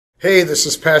Hey, this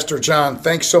is Pastor John.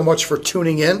 Thanks so much for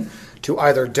tuning in to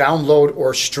either download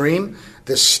or stream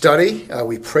this study.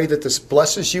 We pray that this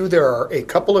blesses you. There are a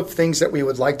couple of things that we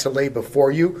would like to lay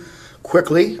before you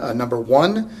quickly. Number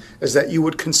one is that you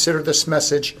would consider this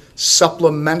message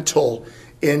supplemental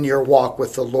in your walk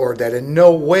with the Lord, that in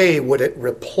no way would it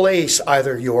replace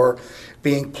either your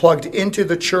being plugged into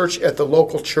the church at the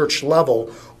local church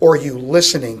level or you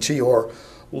listening to your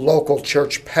local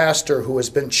church pastor who has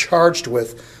been charged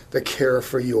with the care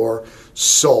for your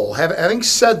soul. Having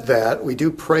said that, we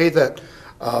do pray that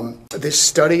this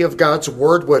study of God's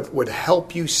Word would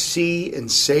help you see and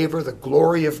savor the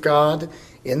glory of God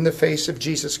in the face of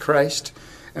Jesus Christ.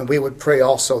 And we would pray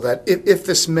also that if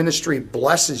this ministry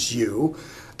blesses you,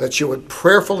 that you would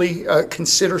prayerfully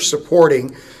consider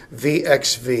supporting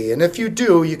VXV. And if you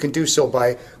do, you can do so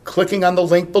by clicking on the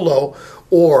link below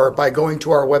or by going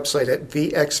to our website at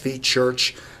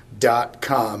vxvchurch.com.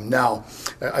 Now,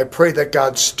 I pray that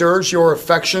God stirs your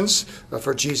affections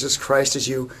for Jesus Christ as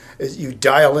you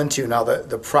dial into now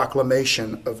the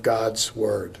proclamation of God's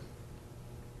Word.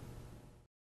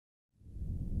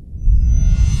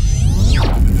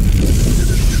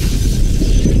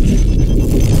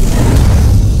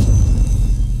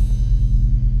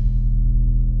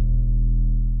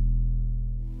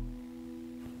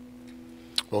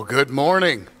 Well, good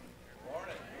morning. Good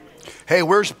morning. Hey,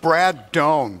 where's Brad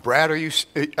Doan? Brad,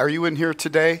 are you in here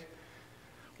today?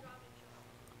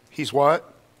 He's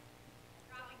what?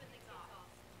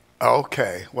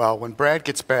 Okay. Well, when Brad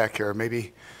gets back here,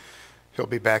 maybe he'll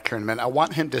be back here in a minute. I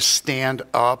want him to stand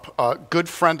up. A good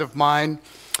friend of mine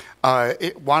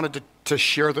wanted to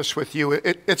share this with you.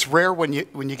 It's rare when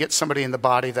you get somebody in the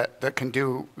body that can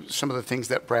do some of the things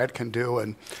that Brad can do,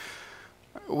 and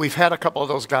we've had a couple of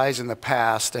those guys in the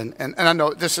past, and I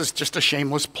know this is just a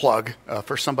shameless plug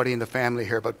for somebody in the family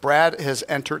here, but Brad has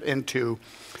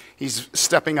he's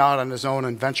stepping out on his own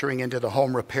and venturing into the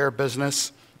home repair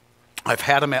business. I've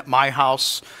had him at my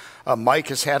house. Mike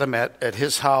has had him at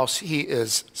his house. He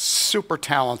is super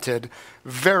talented,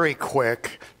 very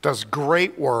quick, does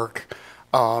great work.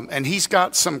 And he's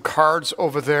got some cards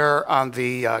over there on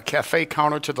the cafe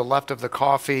counter to the left of the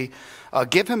coffee.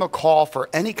 Give him a call for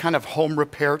any kind of home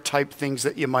repair type things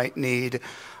that you might need.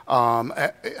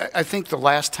 I think the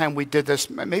last time we did this,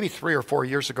 maybe 3 or 4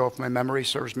 years ago, if my memory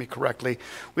serves me correctly,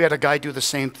 we had a guy do the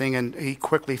same thing, and he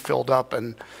quickly filled up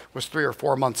and was 3 or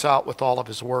 4 months out with all of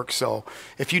his work. So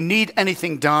if you need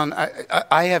anything done,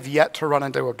 I have yet to run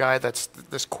into a guy that's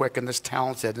this quick and this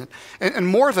talented. And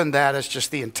more than that is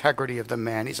just the integrity of the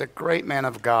man. He's a great man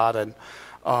of God and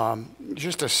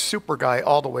just a super guy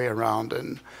all the way around.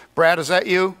 And Brad, is that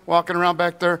you walking around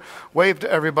back there? Wave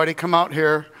to everybody. Come out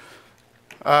here.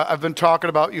 I've been talking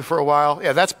about you for a while.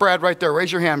 Yeah, that's Brad right there.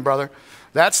 Raise your hand, brother.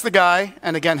 That's the guy.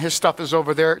 And again, his stuff is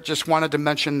over there. Just wanted to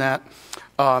mention that.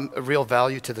 A real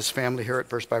value to this family here at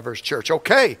Verse by Verse Church.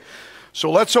 Okay,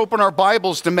 so let's open our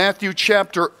Bibles to Matthew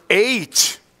chapter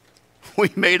 8.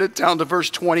 We made it down to verse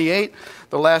 28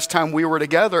 the last time we were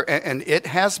together, and it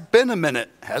has been a minute,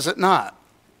 has it not?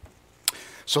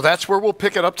 So that's where we'll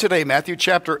pick it up today, Matthew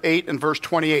chapter 8 and verse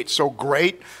 28. So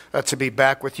great to be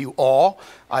back with you all.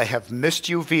 I have missed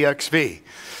you, VXV.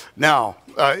 Now,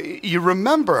 you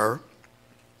remember,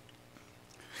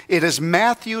 it is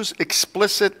Matthew's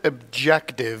explicit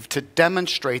objective to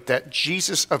demonstrate that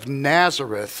Jesus of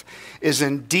Nazareth is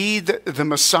indeed the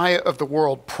Messiah of the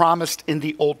world promised in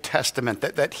the Old Testament,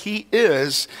 that he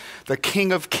is the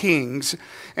King of Kings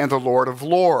and the Lord of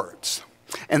Lords.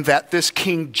 And that this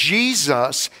King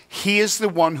Jesus, he is the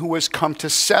one who has come to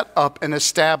set up and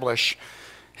establish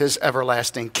his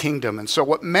everlasting kingdom. And so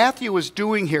what Matthew is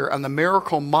doing here on the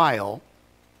Miracle Mile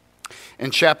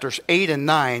in chapters 8 and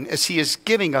 9 is he is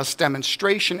giving us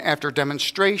demonstration after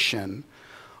demonstration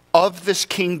of this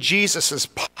King Jesus'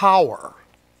 power.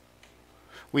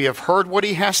 We have heard what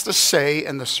he has to say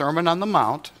in the Sermon on the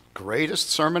Mount, greatest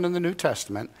sermon in the New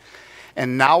Testament,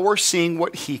 and now we're seeing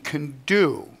what he can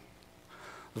do.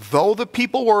 Though the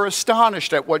people were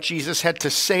astonished at what Jesus had to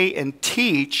say and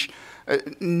teach,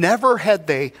 never had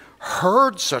they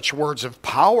heard such words of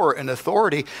power and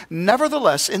authority.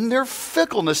 Nevertheless, in their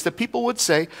fickleness, the people would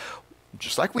say,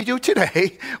 just like we do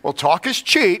today, well, talk is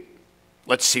cheap.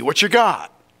 Let's see what you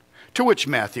got. To which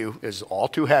Matthew is all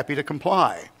too happy to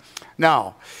comply.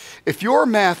 Now, if you're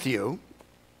Matthew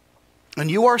and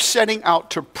you are setting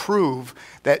out to prove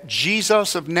that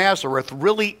Jesus of Nazareth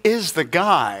really is the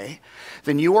guy,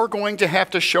 then you are going to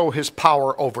have to show his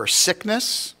power over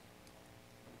sickness.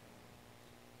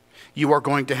 You are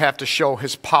going to have to show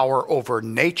his power over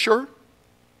nature.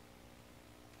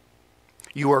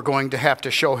 You are going to have to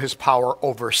show his power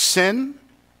over sin.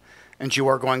 and you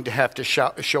are going to have to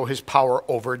show his power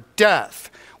over death.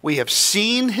 We have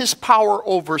seen his power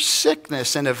over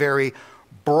sickness in a very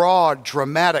broad,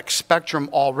 dramatic spectrum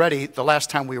already the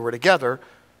last time we were together.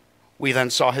 We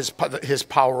then saw his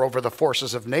power over the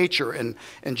forces of nature in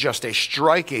just a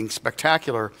striking,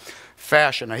 spectacular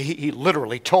fashion. He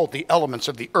literally told the elements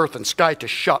of the earth and sky to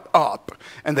shut up,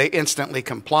 and they instantly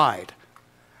complied.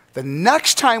 The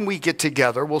next time we get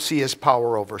together, we'll see his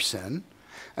power over sin,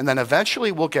 and then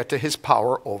eventually we'll get to his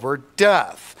power over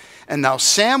death. And now,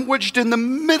 sandwiched in the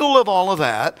middle of all of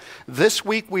that, this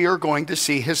week we are going to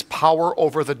see his power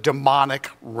over the demonic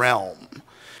realm.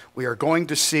 We are going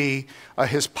to see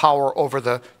his power over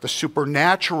the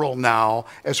supernatural now,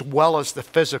 as well as the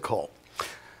physical.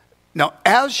 Now,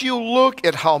 as you look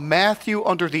at how Matthew,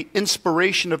 under the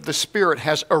inspiration of the Spirit,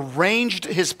 has arranged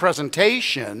his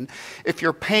presentation, if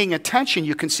you're paying attention,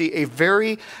 you can see a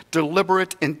very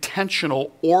deliberate,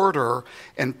 intentional order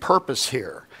and purpose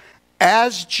here.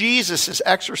 As Jesus is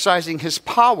exercising his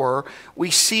power, we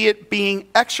see it being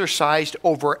exercised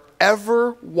over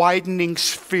ever-widening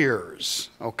spheres,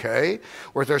 okay,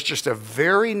 where there's just a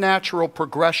very natural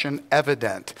progression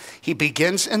evident. He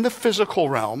begins in the physical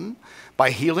realm by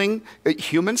healing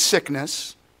human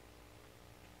sickness.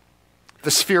 The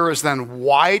sphere is then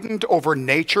widened over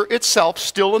nature itself,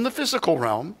 still in the physical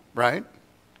realm, right?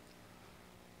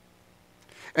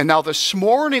 And now this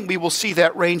morning we will see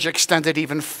that range extended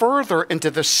even further into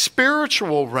the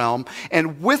spiritual realm.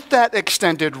 And with that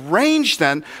extended range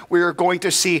then, we are going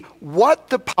to see what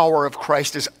the power of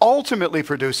Christ is ultimately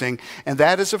producing. And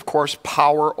that is, of course,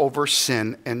 power over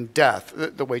sin and death.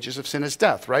 The wages of sin is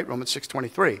death, right? Romans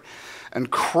 6:23.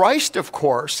 And Christ, of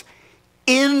course,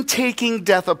 in taking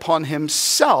death upon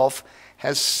himself,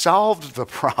 has solved the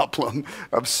problem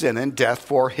of sin and death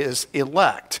for his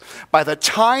elect. By the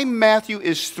time Matthew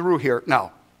is through here,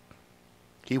 now,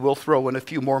 he will throw in a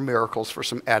few more miracles for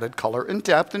some added color and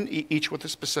depth, and each with a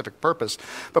specific purpose.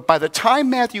 But by the time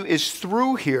Matthew is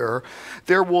through here,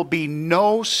 there will be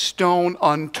no stone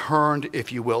unturned,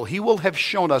 if you will. He will have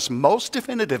shown us most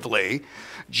definitively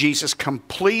Jesus'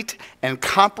 complete and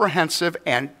comprehensive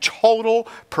and total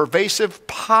pervasive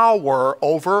power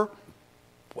over,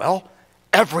 well,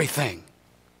 everything.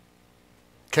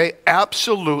 Okay,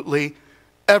 absolutely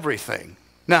everything.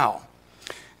 Now,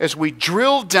 as we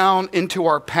drill down into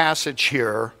our passage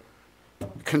here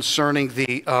concerning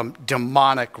the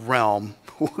demonic realm,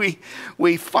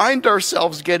 we find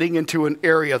ourselves getting into an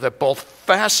area that both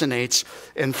fascinates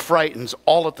and frightens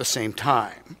all at the same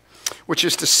time. Which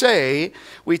is to say,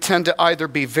 we tend to either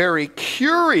be very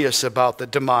curious about the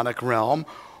demonic realm,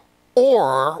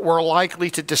 or we're likely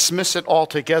to dismiss it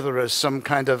altogether as some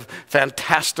kind of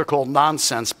fantastical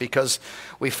nonsense because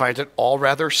we find it all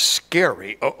rather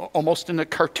scary, almost in a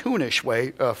cartoonish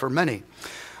way for many.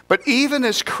 But even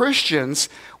as Christians,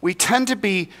 we tend to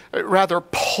be rather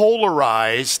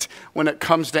polarized when it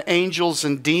comes to angels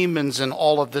and demons and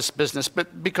all of this business,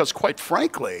 but because quite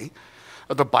frankly,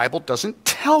 the Bible doesn't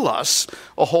tell us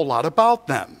a whole lot about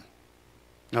them.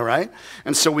 All right?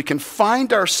 And so we can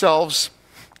find ourselves,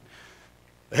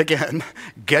 again,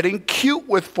 getting cute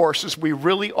with forces we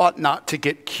really ought not to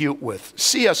get cute with.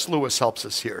 C.S. Lewis helps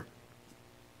us here.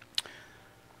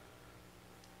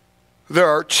 There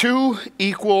are two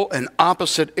equal and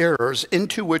opposite errors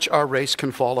into which our race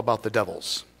can fall about the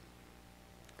devils.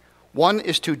 One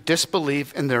is to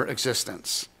disbelieve in their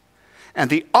existence, and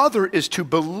the other is to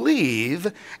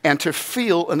believe and to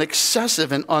feel an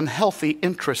excessive and unhealthy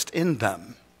interest in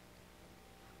them.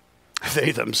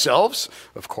 They themselves,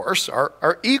 of course,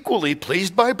 are equally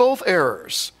pleased by both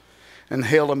errors and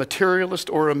hail a materialist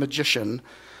or a magician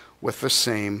with the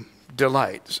same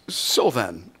delight. So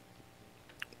then,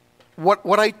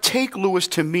 what I take Lewis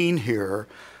to mean here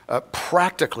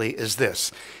practically is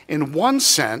this. In one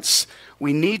sense,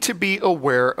 we need to be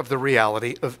aware of the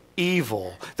reality of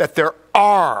evil, that there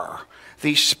are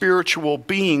these spiritual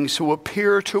beings who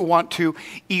appear to want to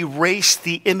erase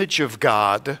the image of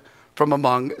God from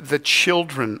among the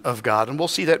children of God. And we'll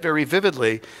see that very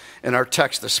vividly in our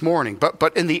text this morning.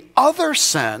 But in the other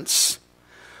sense,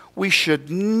 we should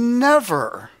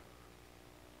never,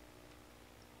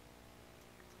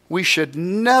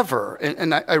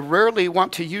 and I rarely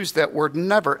want to use that word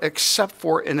never, except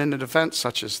for in an event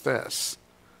such as this.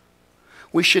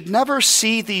 We should never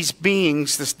see these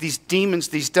beings, these demons,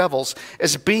 these devils,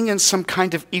 as being in some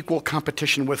kind of equal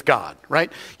competition with God, right?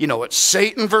 You know, it's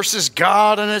Satan versus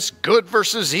God, and it's good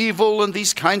versus evil, and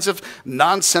these kinds of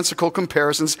nonsensical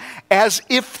comparisons, as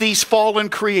if these fallen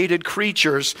created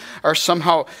creatures are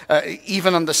somehow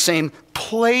even on the same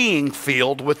playing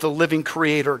field with the living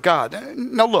creator God.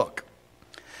 Now look,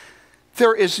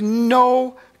 There is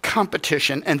no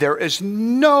competition and there is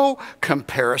no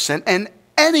comparison, and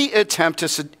any attempt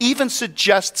to even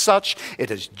suggest such, it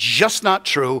is just not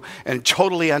true and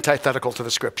totally antithetical to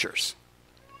the Scriptures.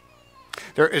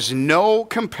 There is no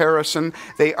comparison.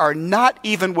 They are not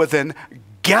even within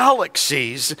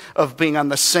galaxies of being on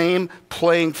the same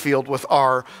playing field with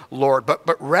our Lord.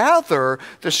 But rather,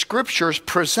 the Scriptures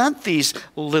present these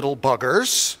little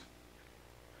buggers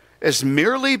as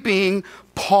merely being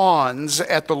pawns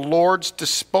at the Lord's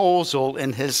disposal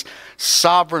in his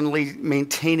sovereignly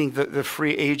maintaining the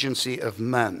free agency of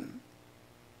men.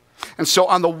 And so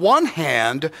on the one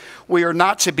hand, we are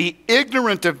not to be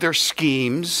ignorant of their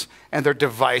schemes and their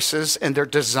devices and their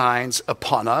designs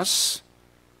upon us.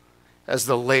 As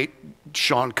the late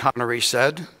Sean Connery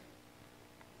said,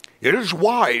 "It is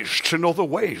wise to know the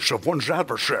ways of one's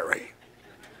adversary."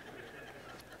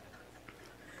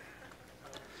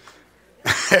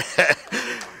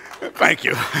 Thank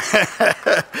you.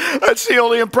 That's the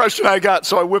only impression I got,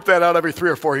 so I whip that out every 3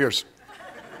 or 4 years.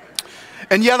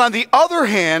 And yet on the other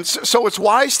hand, so it's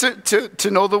wise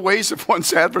to know the ways of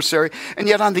one's adversary. And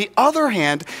yet on the other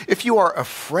hand, if you are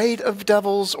afraid of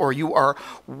devils, or you are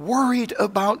worried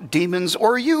about demons,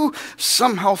 or you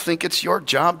somehow think it's your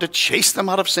job to chase them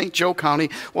out of St. Joe County,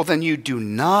 well, then you do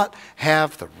not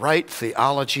have the right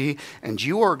theology, and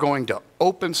you are going to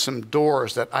open some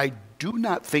doors that I do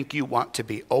not think you want to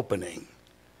be opening.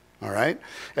 All right?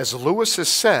 As Lewis has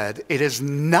said, it is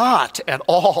not at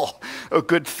all a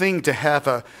good thing to have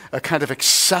a kind of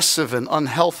excessive and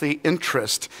unhealthy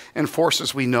interest in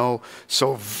forces we know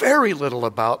so very little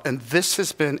about, and this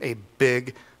has been a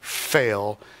big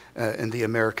fail in the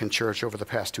American church over the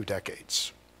past 2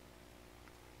 decades.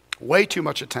 Way too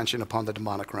much attention upon the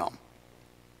demonic realm.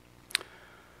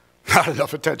 Not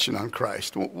enough attention on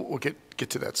Christ. We'll get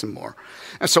to that some more.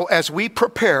 And so as we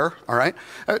prepare, all right,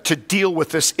 to deal with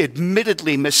this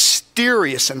admittedly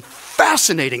mysterious and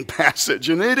fascinating passage,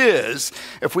 and it is,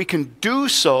 if we can do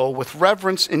so with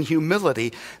reverence and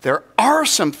humility, there are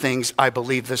some things I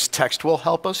believe this text will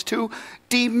help us to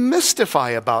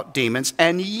demystify about demons,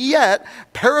 and yet,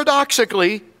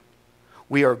 paradoxically,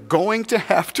 we are going to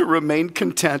have to remain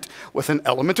content with an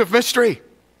element of mystery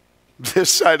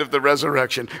this side of the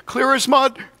resurrection. Clear as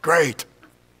mud? Great.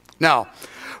 Now,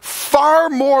 far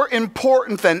more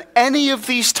important than any of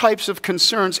these types of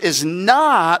concerns is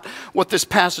not what this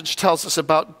passage tells us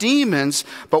about demons,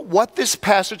 but what this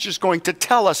passage is going to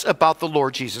tell us about the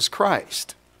Lord Jesus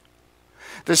Christ.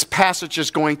 This passage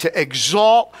is going to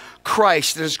exalt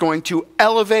Christ. It is going to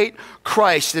elevate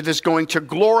Christ. It is going to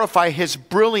glorify his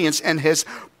brilliance and his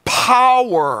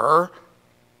power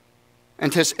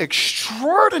and his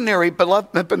extraordinary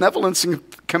benevolence and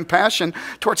compassion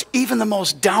towards even the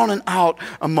most down and out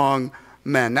among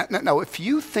men. Now, if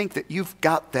you think that you've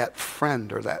got that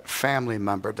friend or that family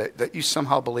member that you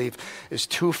somehow believe is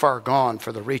too far gone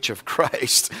for the reach of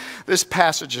Christ, this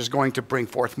passage is going to bring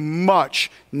forth much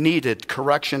needed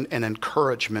correction and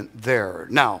encouragement there.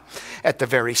 Now, at the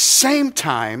very same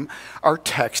time, our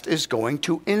text is going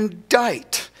to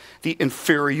indict the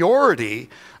inferiority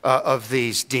of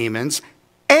these demons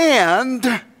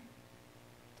and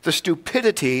the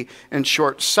stupidity and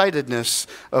short-sightedness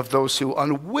of those who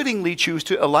unwittingly choose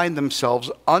to align themselves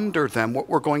under them. What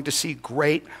we're going to see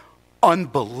great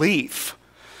unbelief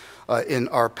in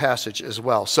our passage as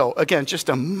well. So again, just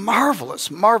a marvelous,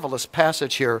 marvelous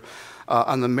passage here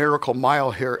on the Miracle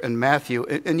Mile here in Matthew.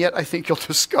 And yet I think you'll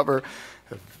discover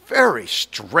a very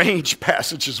strange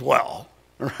passage as well.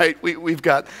 Right? We've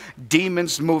got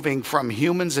demons moving from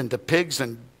humans into pigs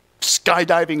and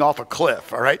skydiving off a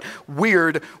cliff, all right?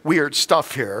 Weird, weird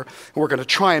stuff here. We're going to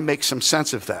try and make some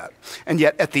sense of that. And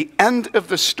yet at the end of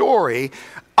the story,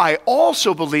 I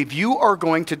also believe you are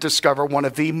going to discover one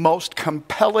of the most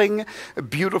compelling,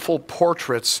 beautiful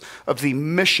portraits of the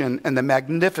mission and the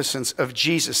magnificence of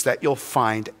Jesus that you'll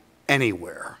find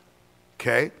anywhere.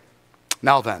 Okay?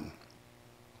 Now then,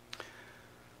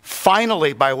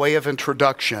 finally, by way of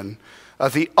introduction,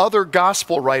 the other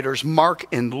gospel writers, Mark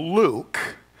and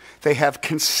Luke, they have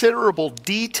considerable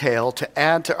detail to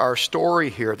add to our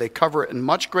story here. They cover it in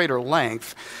much greater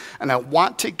length. And I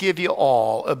want to give you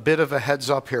all a bit of a heads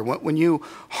up here. When you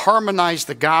harmonize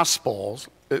the Gospels,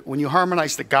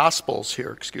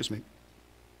 here,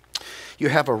 you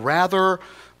have a rather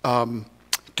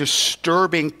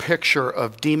disturbing picture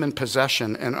of demon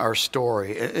possession in our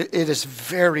story. It is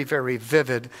very, very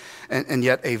vivid and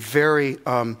yet a very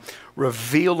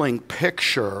revealing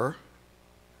picture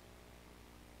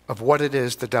of what it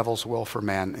is the devil's will for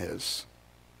man is.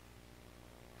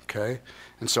 Okay?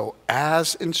 And so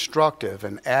as instructive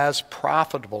and as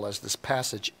profitable as this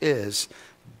passage is,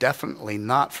 definitely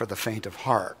not for the faint of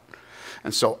heart.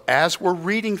 And so as we're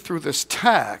reading through this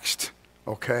text,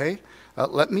 okay,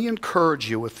 let me encourage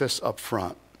you with this up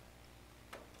front.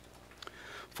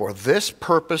 For this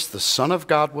purpose the Son of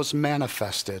God was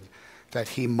manifested, that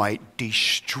he might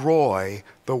destroy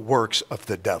the works of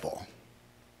the devil.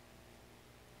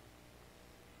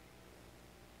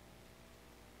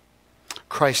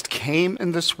 Christ came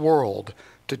in this world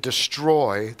to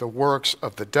destroy the works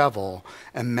of the devil,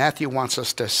 and Matthew wants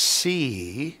us to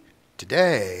see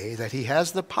today that he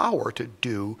has the power to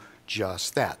do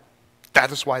just that.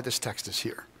 That is why this text is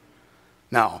here.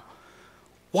 Now,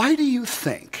 why do you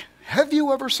think, have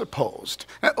you ever supposed,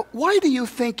 why do you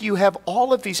think you have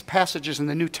all of these passages in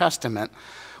the New Testament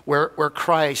where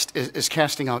Christ is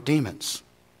casting out demons?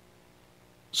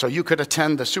 So you could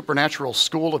attend the supernatural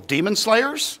school of demon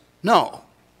slayers? No.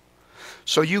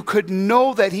 So you could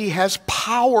know that he has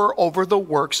power over the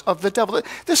works of the devil.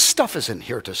 This stuff isn't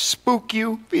here to spook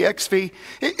you, VXV.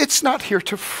 It's not here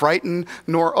to frighten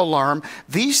nor alarm.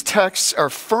 These texts are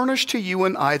furnished to you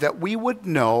and I that we would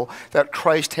know that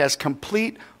Christ has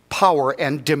complete power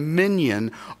and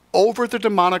dominion over the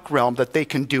demonic realm, that they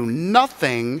can do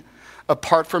nothing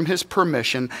apart from his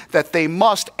permission, that they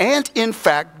must and in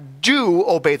fact do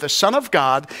obey the Son of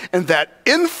God, and that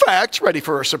in fact, ready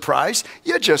for a surprise,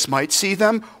 you just might see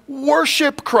them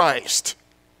worship Christ.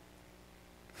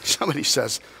 Somebody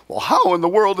says, well, how in the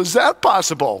world is that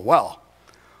possible? Well,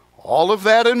 all of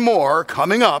that and more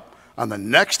coming up on the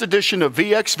next edition of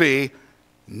VXV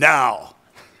now.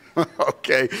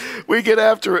 Okay, we get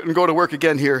after it and go to work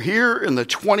again here in the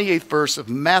 28th verse of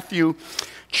Matthew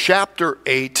chapter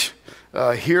 8.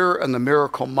 Here in the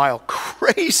Miracle Mile.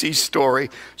 Crazy story,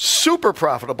 super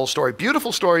profitable story,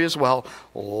 beautiful story as well.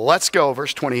 Let's go,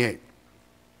 verse 28.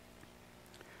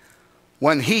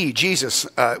 When he, Jesus,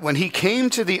 when he came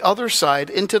to the other side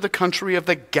into the country of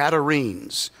the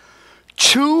Gadarenes,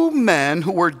 two men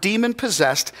who were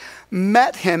demon-possessed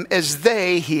met him as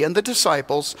he and the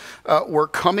disciples were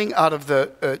coming out of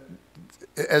the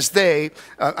they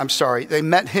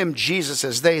met him, Jesus,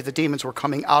 as the demons were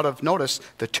coming out of, notice,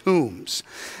 the tombs.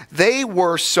 They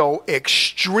were so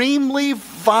extremely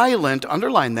violent,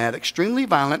 underline that, extremely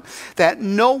violent, that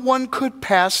no one could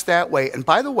pass that way. And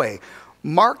by the way,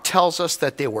 Mark tells us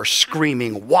that they were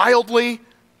screaming wildly,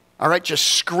 all right, just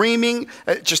screaming,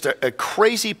 just a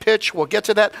crazy pitch. We'll get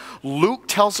to that. Luke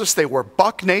tells us they were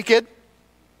buck naked.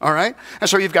 All right? And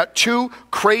so you've got two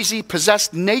crazy,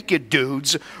 possessed, naked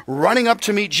dudes running up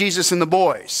to meet Jesus and the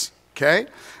boys. Okay?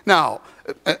 Now,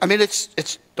 I mean,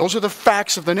 those are the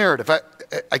facts of the narrative.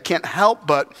 I can't help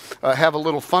but have a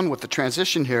little fun with the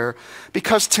transition here,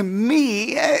 because to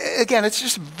me, again, it's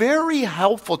just very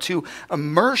helpful to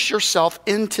immerse yourself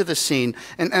into the scene.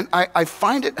 And I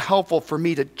find it helpful for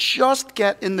me to just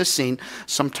get in the scene,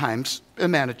 sometimes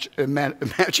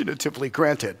imaginatively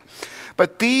granted.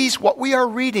 But these, what we are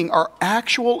reading, are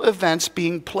actual events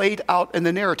being played out in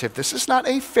the narrative. This is not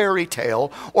a fairy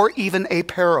tale or even a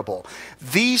parable.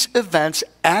 These events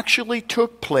actually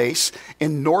took place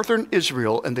in northern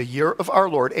Israel in the year of our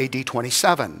Lord, AD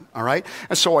 27, all right?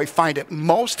 And so I find it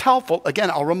most helpful,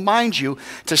 again, I'll remind you,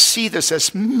 to see this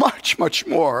as much, much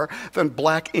more than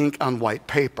black ink on white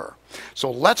paper.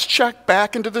 So let's check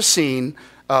back into the scene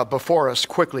before us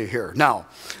quickly here. Now,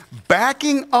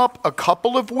 backing up a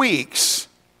couple of weeks,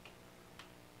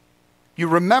 you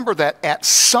remember that at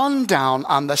sundown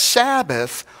on the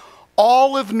Sabbath,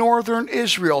 all of northern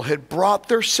Israel had brought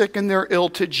their sick and their ill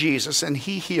to Jesus, and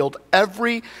he healed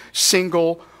every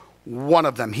single one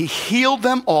of them. He healed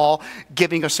them all,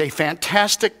 giving us a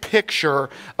fantastic picture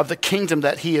of the kingdom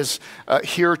that he is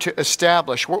here to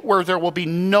establish, where there will be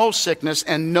no sickness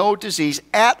and no disease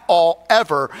at all,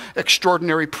 ever.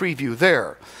 Extraordinary preview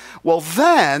there. Well,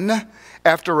 then,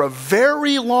 after a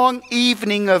very long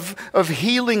evening of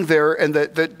healing there in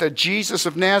the Jesus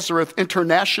of Nazareth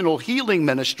International Healing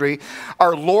Ministry,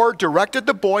 our Lord directed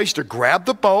the boys to grab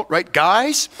the boat, right?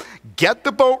 Guys, get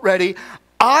the boat ready.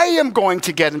 I am going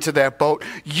to get into that boat.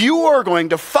 You are going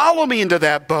to follow me into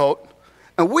that boat,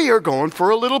 and we are going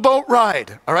for a little boat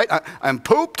ride. All right, I'm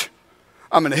pooped.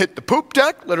 I'm going to hit the poop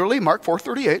deck, literally, Mark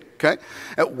 4:38, okay?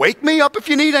 Wake me up if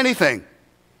you need anything.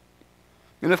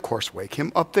 And of course, wake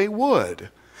him up they would,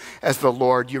 as the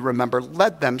Lord, you remember,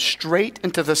 led them straight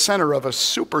into the center of a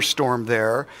superstorm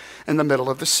there in the middle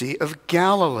of the Sea of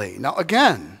Galilee. Now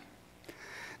again,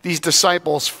 these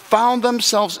disciples found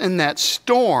themselves in that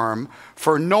storm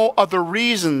for no other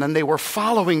reason than they were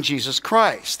following Jesus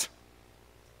Christ.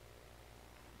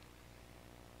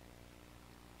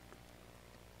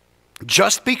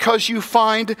 Just because you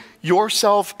find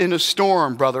yourself in a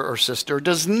storm, brother or sister,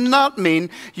 does not mean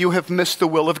you have missed the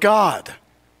will of God.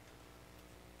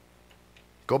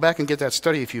 Go back and get that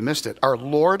study if you missed it. Our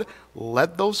Lord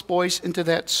led those boys into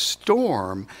that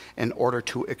storm in order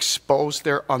to expose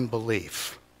their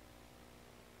unbelief.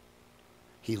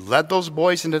 He led those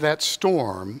boys into that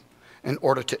storm in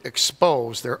order to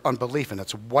expose their unbelief, and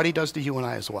that's what he does to you and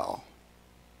I as well.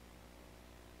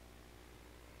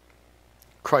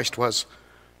 Christ was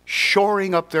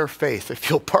shoring up their faith, if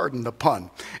you'll pardon the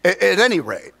pun. At any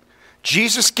rate,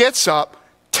 Jesus gets up,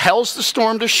 tells the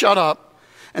storm to shut up,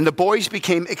 and the boys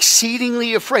became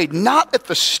exceedingly afraid, not at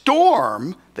the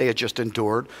storm they had just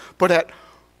endured, but at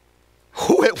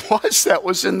who it was that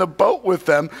was in the boat with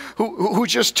them, who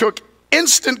just took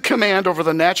instant command over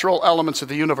the natural elements of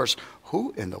the universe.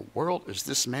 Who in the world is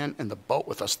this man in the boat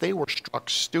with us? They were struck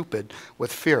stupid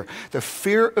with fear. The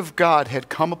fear of God had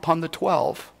come upon the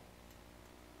 12,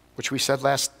 which we said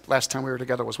last time we were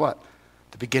together was what?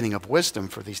 The beginning of wisdom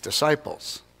for these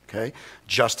disciples. Okay?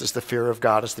 Just as the fear of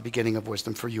God is the beginning of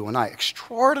wisdom for you and I.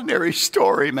 Extraordinary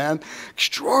story, man.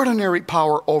 Extraordinary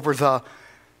power over the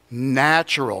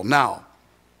natural. Now,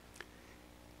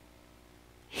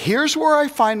 here's where I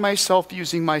find myself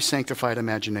using my sanctified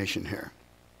imagination here.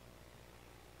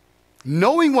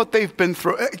 Knowing what they've been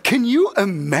through, can you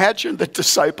imagine the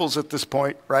disciples at this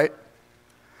point, right?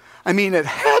 I mean, it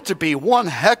had to be one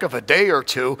heck of a day or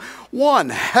two, one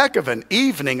heck of an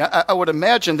evening. I would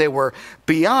imagine they were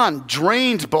beyond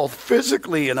drained both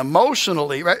physically and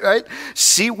emotionally, right?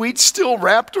 Seaweed still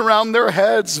wrapped around their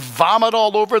heads, vomit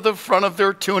all over the front of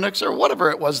their tunics or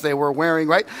whatever it was they were wearing,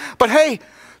 right? But hey,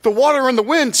 the water and the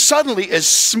wind suddenly as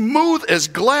smooth as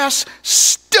glass,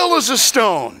 still as a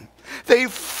stone. They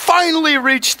finally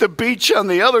reached the beach on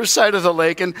the other side of the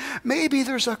lake, and maybe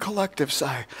there's a collective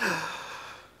sigh.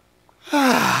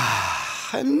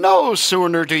 And no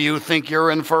sooner do you think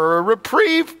you're in for a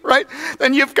reprieve, right?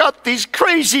 Then you've got these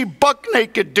crazy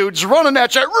buck-naked dudes running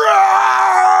at you.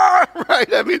 Right?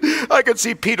 I mean, I could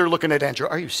see Peter looking at Andrew.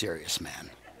 Are you serious, man?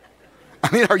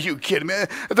 I mean, are you kidding me?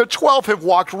 The 12 have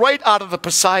walked right out of the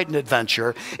Poseidon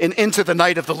adventure and into the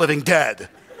night of the living dead,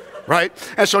 right?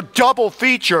 And so double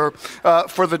feature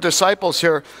for the disciples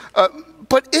here.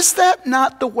 But is that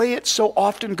not the way it so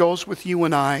often goes with you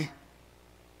and I?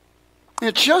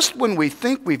 It's just when we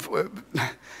think we've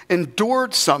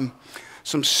endured some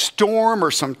storm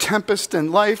or some tempest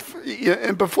in life,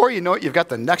 and before you know it, you've got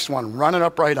the next one running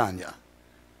up right on you.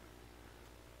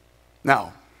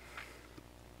 Now,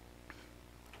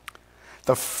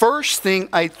 the first thing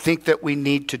I think that we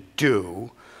need to do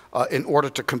in order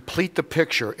to complete the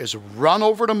picture is run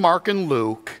over to Mark and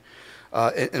Luke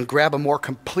and grab a more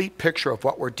complete picture of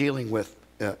what we're dealing with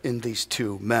in these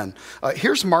two men.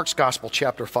 Here's Mark's Gospel,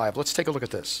 chapter 5. Let's take a look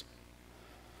at this.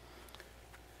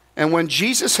 And when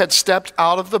Jesus had stepped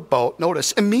out of the boat,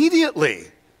 notice, immediately,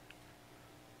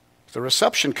 the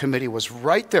reception committee was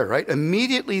right there, right?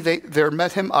 Immediately there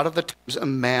met him out of the tombs a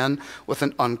man with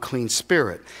an unclean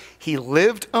spirit. He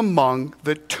lived among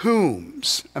the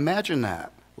tombs. Imagine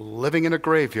that. Living in a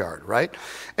graveyard, right?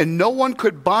 And no one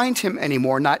could bind him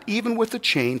anymore, not even with a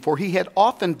chain, for he had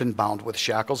often been bound with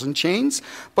shackles and chains,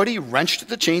 but he wrenched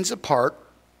the chains apart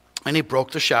and he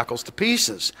broke the shackles to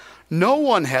pieces. No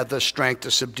one had the strength to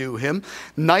subdue him.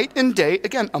 Night and day,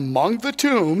 again, among the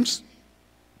tombs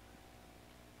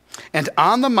and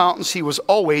on the mountains, he was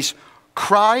always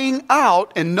crying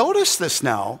out, and notice this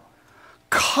now,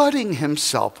 cutting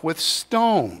himself with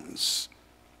stones.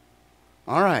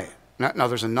 All right. Now,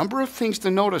 there's a number of things to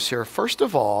notice here. First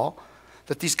of all,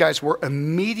 that these guys were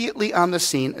immediately on the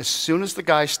scene as soon as the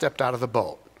guy stepped out of the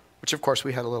boat, which, of course,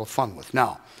 we had a little fun with.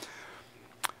 Now,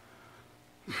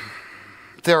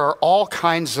 there are all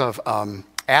kinds of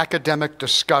academic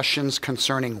discussions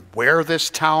concerning where this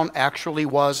town actually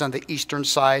was on the eastern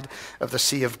side of the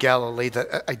Sea of Galilee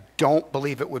that I don't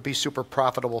believe it would be super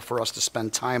profitable for us to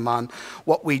spend time on.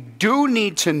 What we do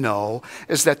need to know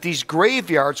is that these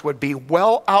graveyards would be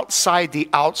well outside the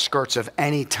outskirts of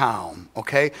any town,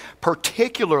 okay?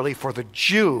 Particularly for the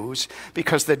Jews,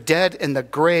 because the dead in the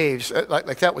graves,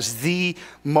 like that was the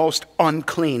most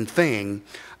unclean thing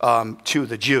to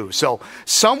the Jews. So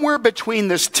somewhere between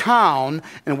this town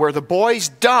and where the boys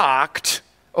docked,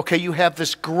 okay, you have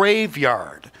this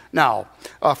graveyard. Now,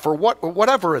 for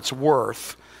whatever it's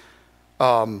worth,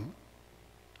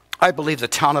 I believe the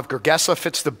town of Gergesa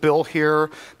fits the bill here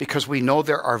because we know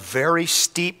there are very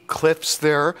steep cliffs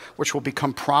there, which will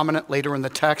become prominent later in the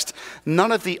text.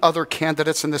 None of the other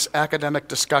candidates in this academic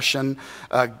discussion,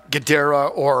 Gadara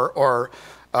or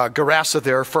Gerasa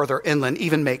there, further inland,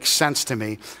 even makes sense to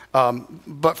me.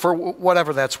 But for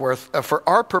whatever that's worth, for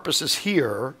our purposes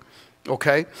here,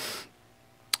 okay,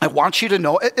 I want you to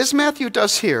know, as Matthew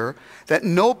does here, that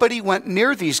nobody went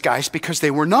near these guys because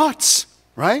they were nuts,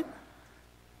 right?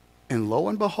 And lo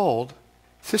and behold,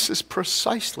 this is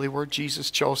precisely where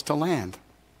Jesus chose to land.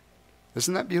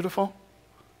 Isn't that beautiful?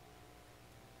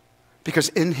 Because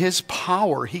in his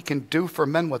power, he can do for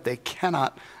men what they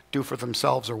cannot do for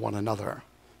themselves or one another.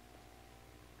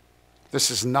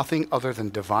 This is nothing other than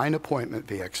divine appointment,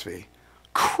 VXV.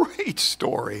 Great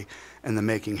story in the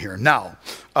making here. Now,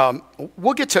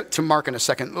 we'll get to Mark in a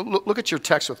second. Look at your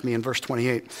text with me in verse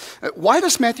 28. Why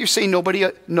does Matthew say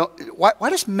why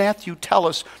does Matthew tell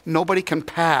us nobody can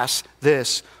pass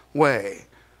this way?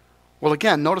 Well,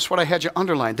 again, notice what I had you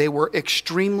underline. They were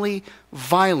extremely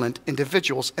violent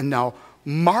individuals. And now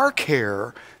Mark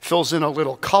here fills in a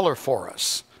little color for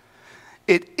us.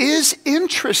 It is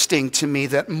interesting to me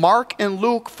that Mark and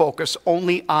Luke focus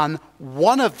only on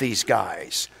one of these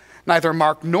guys. Neither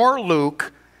Mark nor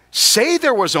Luke say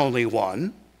there was only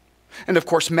one. And of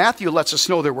course, Matthew lets us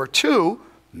know there were two.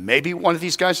 Maybe one of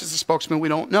these guys is the spokesman, we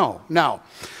don't know. Now,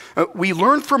 we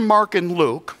learn from Mark and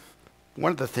Luke,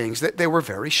 one of the things, that they were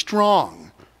very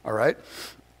strong, all right?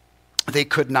 They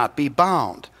could not be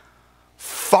bound.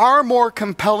 Far more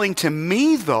compelling to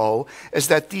me, though, is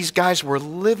that these guys were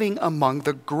living among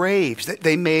the graves.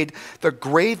 They made the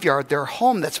graveyard their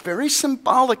home. That's very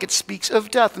symbolic. It speaks of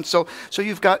death. And so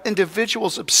you've got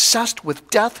individuals obsessed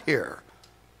with death here.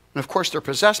 And of course, they're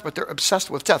possessed, but they're obsessed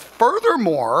with death.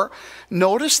 Furthermore,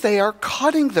 notice they are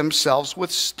cutting themselves with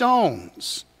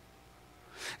stones.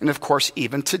 And of course,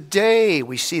 even today,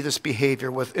 we see this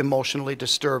behavior with emotionally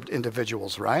disturbed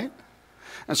individuals, right?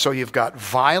 And so you've got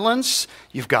violence,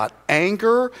 you've got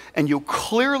anger, and you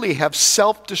clearly have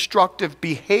self-destructive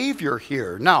behavior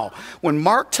here. Now, when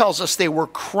Mark tells us they were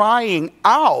crying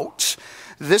out,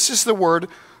 this is the word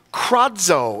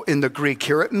kradzo in the Greek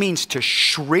here. It means to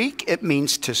shriek, it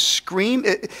means to scream,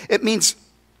 it means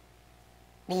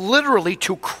literally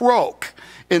to croak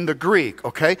in the Greek,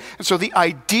 okay? And so the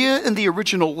idea in the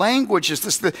original language is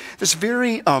this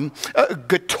very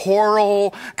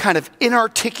guttural, kind of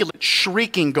inarticulate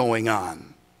shrieking going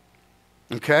on,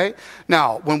 okay?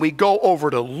 Now, when we go over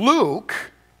to Luke,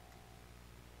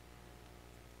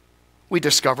 we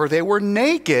discover they were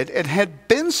naked and had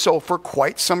been so for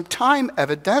quite some time,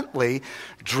 evidently,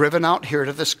 driven out here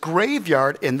to this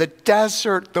graveyard in the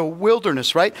desert, the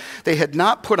wilderness, right? They had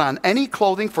not put on any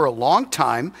clothing for a long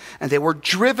time, and they were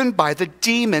driven by the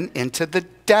demon into the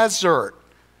desert.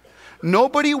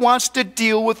 Nobody wants to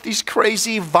deal with these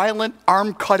crazy, violent,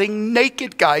 arm-cutting,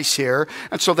 naked guys here.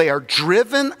 And so they are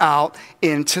driven out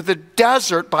into the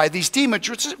desert by these demons,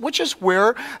 which is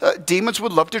where demons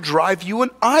would love to drive you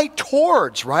and I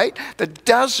towards, right? The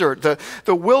desert,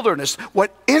 the wilderness.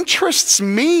 What interests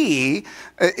me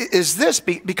is this,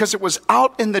 because it was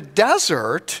out in the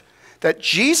desert that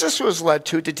Jesus was led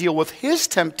to deal with his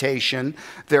temptation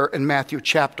there in Matthew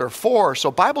chapter 4. So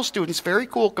Bible students, very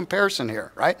cool comparison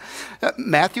here, right?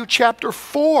 Matthew chapter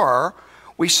 4,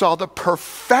 we saw the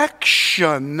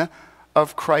perfection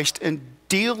of Christ in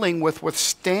dealing with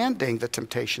withstanding the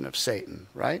temptation of Satan,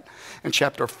 right? In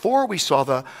chapter 4, we saw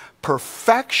the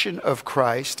perfection of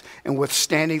Christ in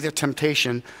withstanding the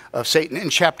temptation of Satan.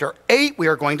 In chapter 8, we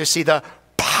are going to see the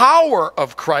power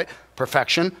of Christ,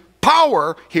 perfection,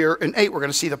 power here in 8. We're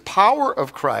going to see the power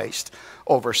of Christ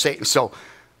over Satan. So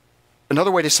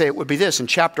another way to say it would be this. In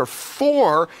chapter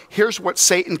 4, here's what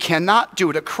Satan cannot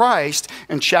do to Christ.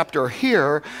 In chapter 8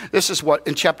 here, this is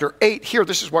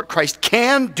what Christ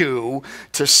can do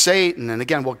to Satan. And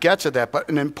again, we'll get to that. But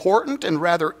an important and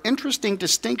rather interesting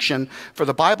distinction for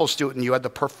the Bible student. You had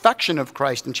the perfection of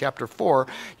Christ in chapter 4.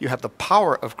 You have the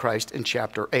power of Christ in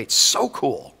chapter 8. So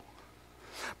cool.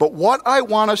 But what I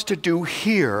want us to do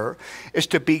here is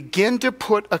to begin to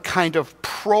put a kind of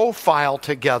profile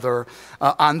together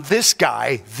on this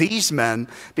guy, these men,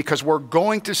 because we're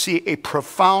going to see a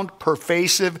profound,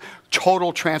 pervasive,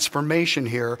 total transformation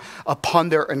here upon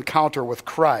their encounter with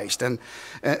Christ. And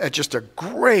just a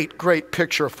great, great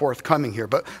picture forthcoming here.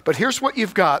 But here's what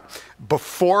you've got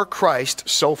before Christ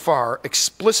so far,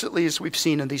 explicitly as we've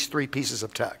seen in these three pieces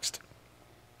of text.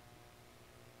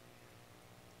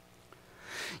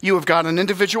 You have got an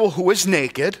individual who is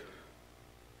naked.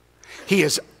 He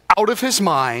is out of his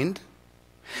mind.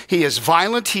 He is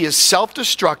violent. He is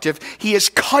self-destructive. He is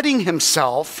cutting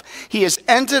himself. He has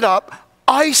ended up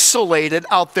isolated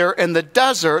out there in the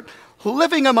desert,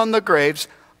 living among the graves,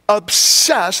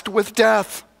 obsessed with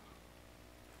death.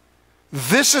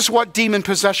 This is what demon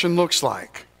possession looks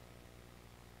like.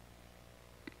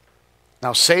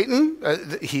 Now, Satan,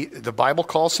 the Bible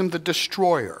calls him the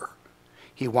destroyer.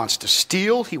 He wants to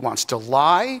steal, he wants to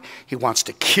lie, he wants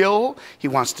to kill, he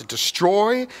wants to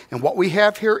destroy. And what we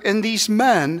have here in these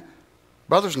men,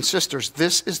 brothers and sisters,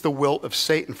 this is the will of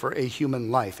Satan for a human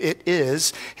life. It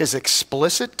is his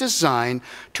explicit design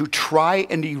to try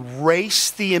and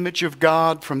erase the image of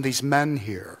God from these men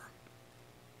here.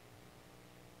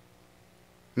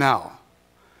 Now,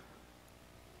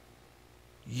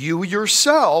 you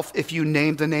yourself, if you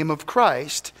name the name of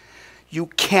Christ, you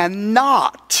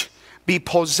cannot be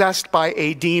possessed by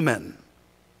a demon.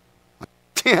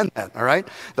 Understand that, all right?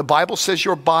 The Bible says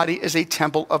your body is a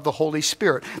temple of the Holy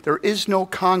Spirit. There is no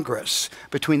congress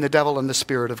between the devil and the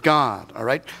Spirit of God, all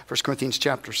right? 1 Corinthians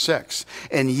chapter 6.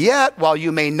 And yet, while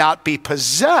you may not be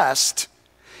possessed,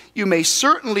 you may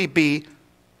certainly be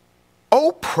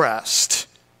oppressed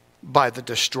by the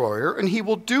destroyer, and he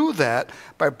will do that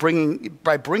by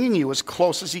bringing you as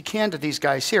close as he can to these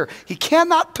guys here. He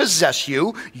cannot possess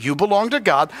you. You belong to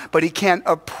God, but he can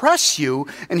oppress you,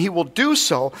 and he will do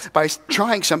so by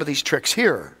trying some of these tricks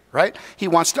here, right? He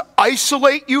wants to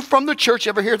isolate you from the church. You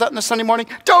ever hear that in the Sunday morning?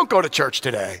 Don't go to church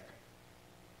today.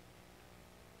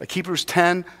 Like Hebrews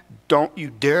 10, don't you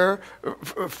dare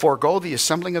forego the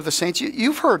assembling of the saints.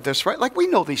 You've heard this, right? Like we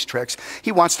know these tricks.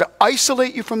 He wants to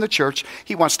isolate you from the church.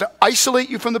 He wants to isolate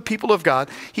you from the people of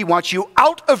God. He wants you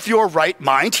out of your right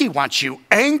mind. He wants you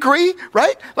angry,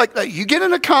 right? Like you get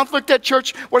in a conflict at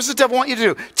church. What does the devil want you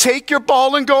to do? Take your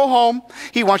ball and go home.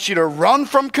 He wants you to run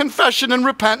from confession and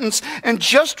repentance and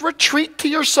just retreat to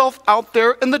yourself out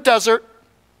there in the desert.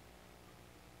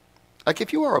 Like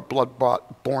if you are a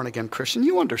blood-bought, born-again Christian,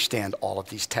 you understand all of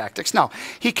these tactics. Now,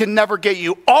 he can never get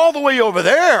you all the way over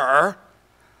there,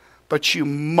 but you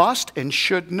must and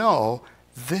should know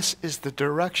this is the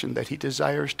direction that he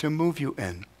desires to move you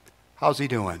in. How's he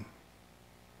doing?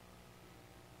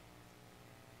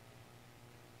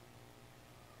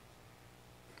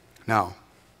 Now,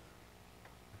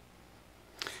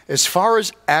 as far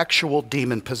as actual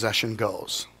demon possession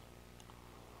goes,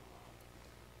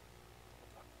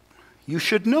 you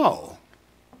should know.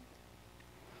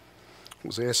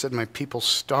 Hosea said, my people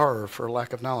starve for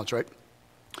lack of knowledge, right?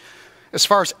 As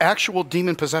far as actual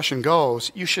demon possession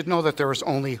goes, you should know that there is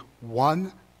only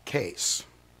one case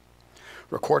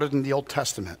recorded in the Old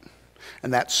Testament,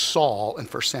 and that's Saul in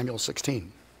 1 Samuel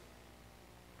 16.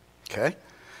 Okay?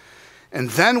 And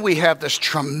then we have this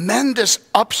tremendous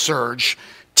upsurge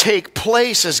take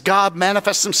place as God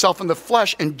manifests himself in the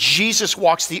flesh and Jesus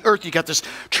walks the earth. You got this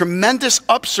tremendous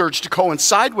upsurge to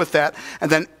coincide with that. And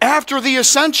then after the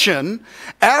ascension,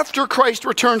 after Christ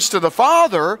returns to the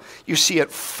Father, you see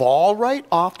it fall right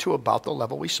off to about the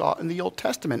level we saw in the Old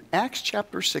Testament. Acts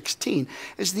chapter 16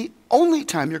 is the only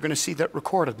time you're going to see that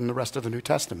recorded in the rest of the New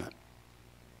Testament.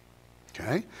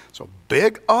 Okay? So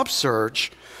big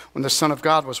upsurge when the Son of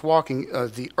God was walking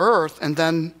the earth, and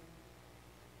then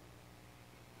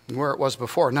where it was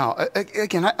before. Now,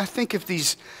 again, I think if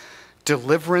these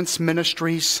deliverance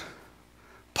ministries,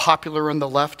 popular in the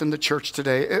left and the church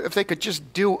today, if they could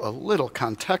just do a little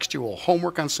contextual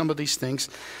homework on some of these things,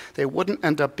 they wouldn't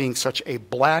end up being such a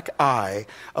black eye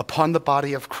upon the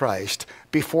body of Christ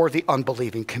before the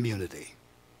unbelieving community.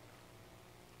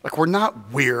 Like, we're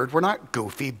not weird, we're not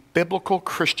goofy. Biblical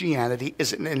Christianity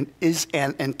is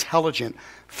an intelligent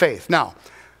faith. Now,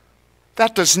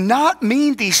 that does not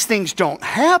mean these things don't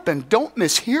happen. Don't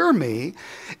mishear me.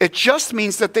 It just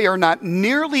means that they are not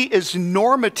nearly as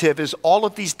normative as all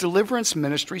of these deliverance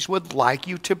ministries would like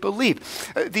you to believe.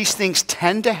 These things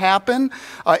tend to happen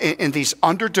in these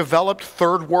underdeveloped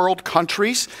third world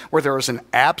countries where there is an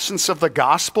absence of the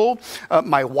gospel.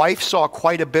 My wife saw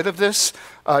quite a bit of this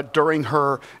during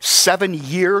her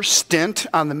 7-year stint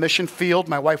on the mission field.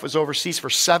 My wife was overseas for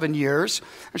 7 years,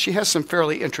 and she has some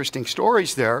fairly interesting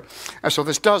stories there. And so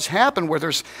this does happen where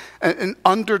there's an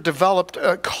underdeveloped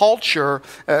culture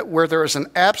where there is an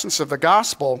absence of the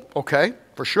gospel, okay,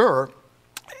 for sure.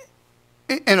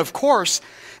 And of course,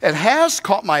 it has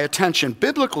caught my attention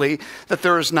biblically that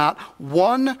there is not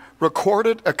one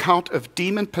recorded account of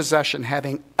demon possession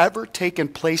having ever taken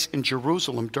place in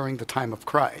Jerusalem during the time of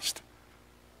Christ.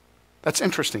 That's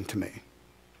interesting to me.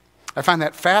 I find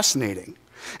that fascinating.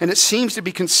 And it seems to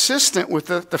be consistent with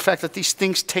the fact that these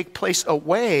things take place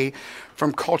away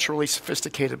from culturally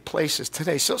sophisticated places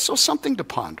today. So something to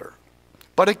ponder.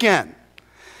 But again,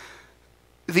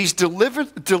 these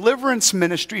deliverance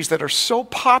ministries that are so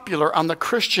popular on the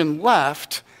Christian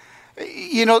left,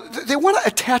 you know, they want to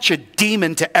attach a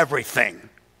demon to everything.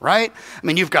 right? I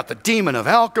mean, you've got the demon of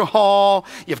alcohol,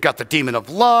 you've got the demon of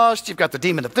lust, you've got the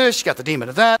demon of this, you've got the demon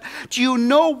of that. Do you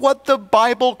know what the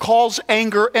Bible calls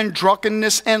anger and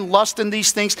drunkenness and lust and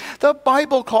these things? The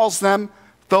Bible calls them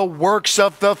the works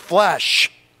of the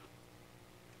flesh.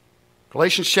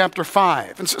 Galatians chapter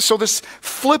 5. And so this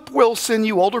Flip Wilson,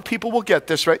 you older people will get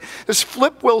this, right? This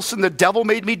Flip Wilson, the devil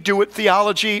made me do it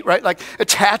theology, right? Like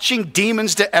attaching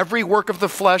demons to every work of the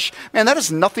flesh. Man, that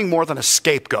is nothing more than a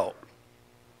scapegoat.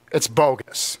 It's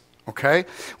bogus, okay?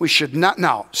 We should not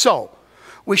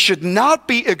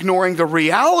be ignoring the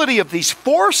reality of these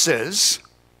forces,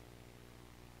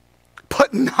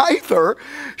 but neither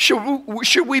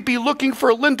should we be looking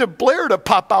for Linda Blair to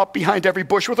pop out behind every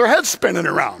bush with her head spinning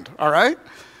around, all right?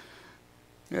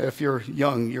 If you're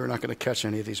young, you're not going to catch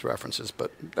any of these references,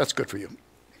 but that's good for you.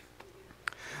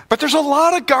 But there's a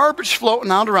lot of garbage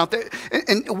floating out around there,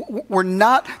 and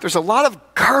there's a lot of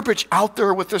garbage out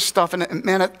there with this stuff, and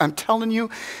man, I'm telling you,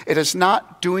 it is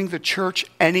not doing the church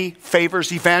any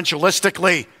favors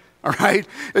evangelistically, all right?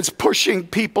 It's pushing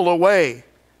people away.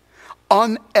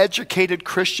 Uneducated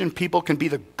Christian people can be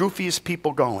the goofiest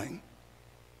people going.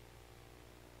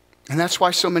 And that's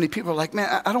why so many people are like,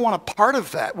 man, I don't want a part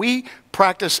of that. We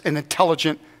practice an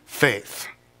intelligent faith.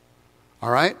 All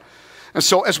right? And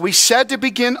so as we said to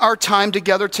begin our time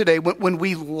together today, when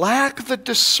we lack the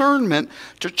discernment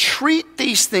to treat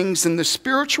these things in the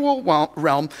spiritual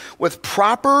realm with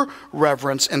proper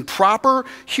reverence and proper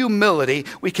humility,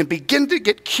 we can begin to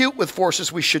get cute with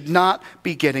forces we should not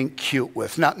be getting cute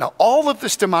with. Now all of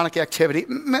this demonic activity,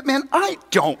 man, I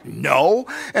don't know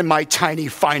in my tiny,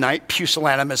 finite,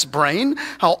 pusillanimous brain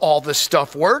how all this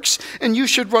stuff works, and you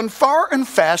should run far and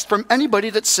fast from anybody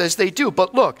that says they do.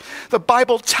 But look, the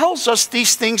Bible tells us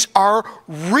these things are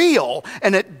real,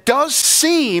 and it does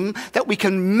seem that we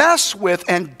can mess with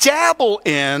and dabble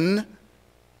in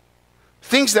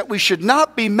things that we should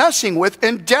not be messing with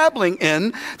and dabbling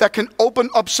in that can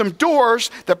open up some doors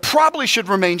that probably should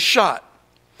remain shut.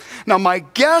 Now, my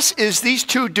guess is these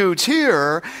two dudes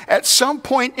here, at some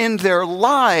point in their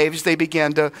lives, they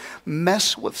began to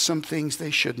mess with some things they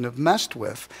shouldn't have messed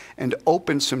with and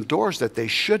open some doors that they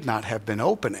should not have been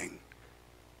opening.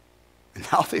 And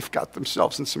now they've got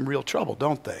themselves in some real trouble,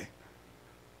 don't they?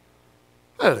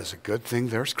 That is a good thing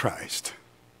there's Christ.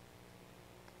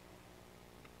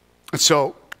 And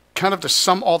so, kind of to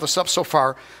sum all this up so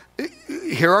far,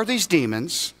 here are these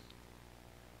demons.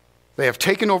 They have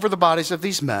taken over the bodies of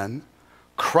these men.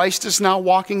 Christ is now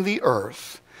walking the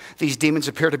earth. These demons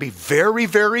appear to be very,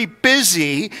 very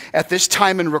busy at this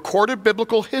time in recorded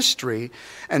biblical history.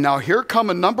 And now here come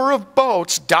a number of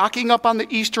boats docking up on the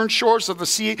eastern shores of the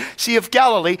Sea of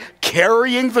Galilee,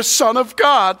 carrying the Son of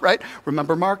God, right?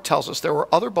 Remember, Mark tells us there were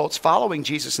other boats following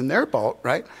Jesus in their boat,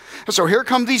 right? And so here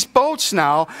come these boats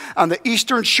now on the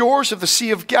eastern shores of the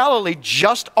Sea of Galilee,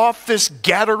 just off this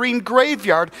Gadarene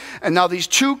graveyard. And now these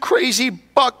two crazy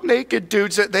buck-naked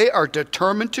dudes, that they are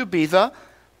determined to be the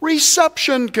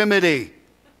reception committee.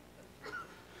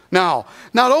 Now,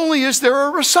 not only is there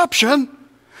a reception,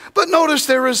 but notice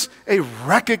there is a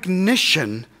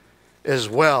recognition as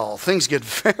well. Things get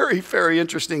very, very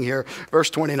interesting here.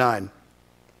 Verse 29.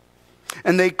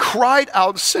 And they cried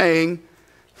out saying,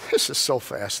 this is so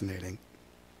fascinating.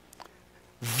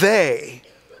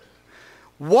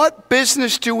 What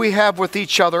business do we have with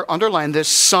each other? Underline this,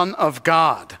 Son of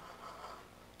God.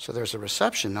 So there's a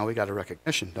reception. Now we got a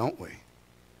recognition, don't we?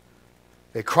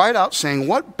 They cried out saying,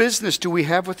 what business do we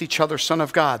have with each other, Son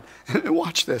of God? And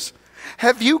watch this.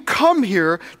 Have you come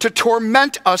here to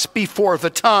torment us before the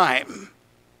time?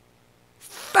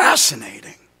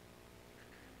 Fascinating.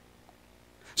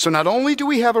 So not only do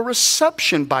we have a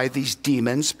reception by these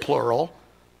demons, plural,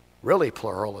 really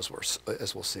plural as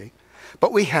we'll see,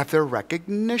 but we have their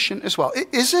recognition as well.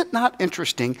 Is it not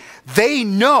interesting? They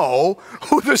know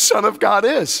who the Son of God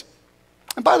is.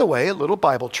 And by the way, a little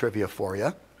Bible trivia for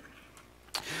you.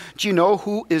 Do you know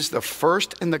who is the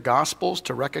first in the Gospels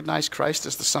to recognize Christ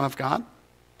as the Son of God?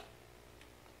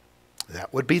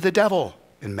 That would be the devil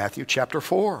in Matthew chapter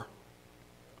 4.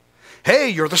 Hey,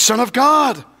 you're the Son of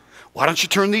God. Why don't you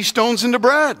turn these stones into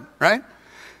bread, right?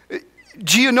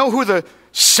 Do you know who the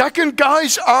second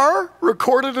guys are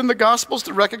recorded in the Gospels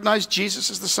to recognize Jesus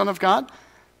as the Son of God?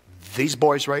 These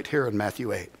boys right here in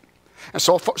Matthew 8. And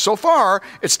so far,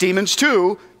 it's demons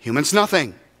 2, humans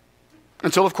nothing.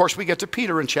 Until, of course, we get to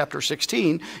Peter in chapter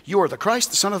 16. You are the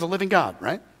Christ, the Son of the living God,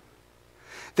 right?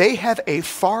 They have a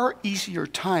far easier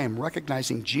time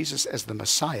recognizing Jesus as the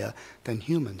Messiah than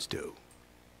humans do.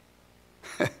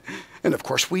 And of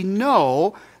course, we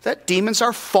know that demons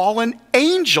are fallen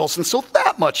angels, and so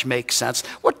that much makes sense.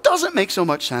 What doesn't make so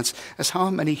much sense is how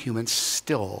many humans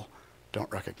still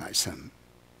don't recognize him.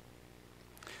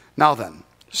 Now then,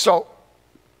 so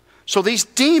these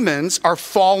demons are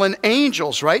fallen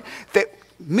angels, right?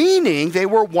 Meaning they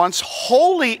were once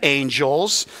holy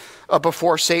angels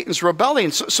before Satan's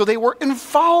rebellion. So they were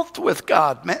involved with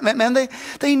God. Man,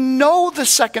 they know the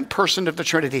second person of the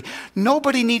Trinity.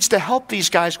 Nobody needs to help these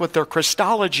guys with their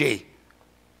Christology.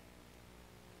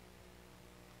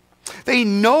 They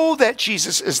know that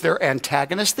Jesus is their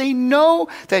antagonist. They know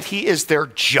that he is their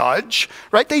judge,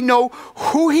 right? They know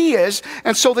who he is.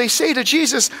 And so they say to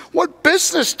Jesus, "What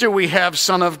business do we have,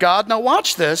 Son of God?" Now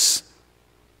watch this.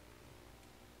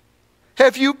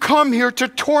 "Have you come here to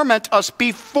torment us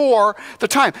before the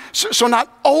time?" So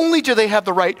not only do they have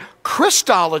the right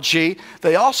Christology,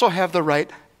 they also have the right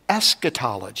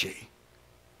eschatology.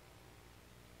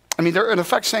 I mean, they're in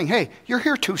effect saying, hey, you're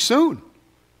here too soon.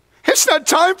 It's not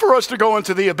time for us to go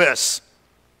into the abyss.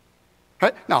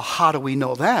 Right? Now, how do we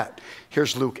know that?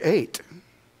 Here's Luke 8.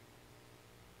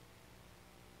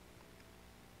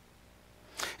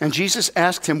 And Jesus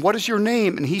asked him, "What is your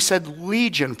name?" And he said,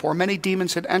 "Legion," for many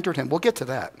demons had entered him. We'll get to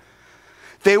that.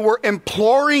 They were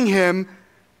imploring him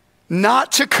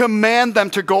not to command them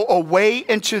to go away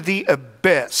into the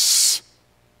abyss.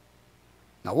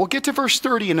 Now, we'll get to verse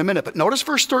 30 in a minute, but notice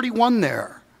verse 31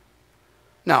 there.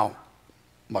 Now,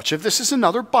 much of this is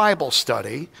another Bible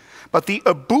study, but the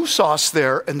abusos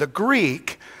there in the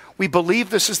Greek, we believe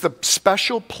this is the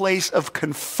special place of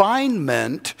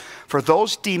confinement for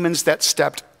those demons that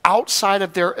stepped outside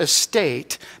of their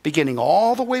estate, beginning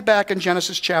all the way back in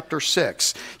Genesis chapter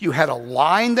 6. You had a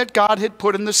line that God had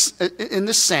put in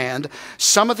the sand.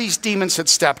 Some of these demons had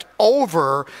stepped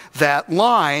over that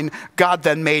line. God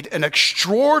then made an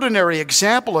extraordinary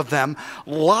example of them,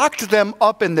 locked them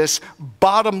up in this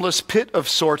bottomless pit of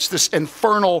sorts, this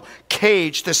infernal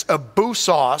cage, this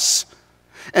abusos.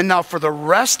 And now for the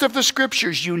rest of the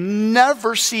scriptures, you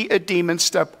never see a demon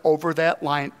step over that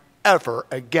line ever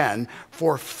again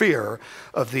for fear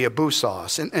of the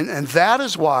abusos. And that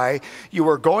is why you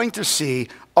are going to see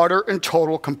utter and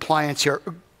total compliance here.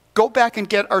 Go back and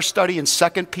get our study in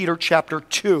 2 Peter chapter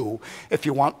 2 if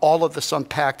you want all of this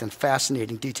unpacked in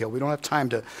fascinating detail. We don't have time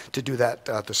to do that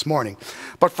this morning.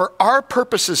 But for our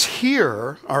purposes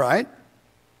here, all right,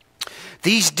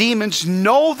 these demons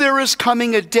know there is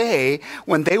coming a day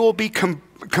when they will be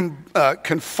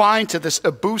confined to this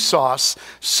abusos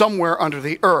somewhere under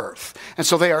the earth. And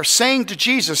so they are saying to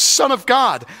Jesus, "Son of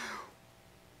God,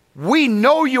 we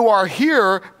know you are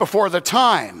here before the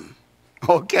time."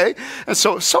 Okay? And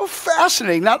so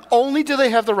fascinating. Not only do they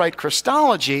have the right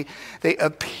Christology, they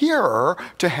appear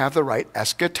to have the right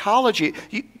eschatology.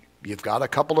 You've got a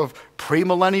couple of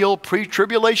premillennial,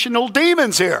 pre-tribulational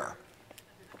demons here.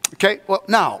 Okay,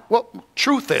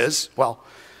 truth is,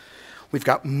 we've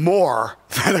got more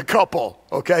than a couple,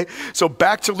 okay? So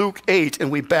back to Luke 8,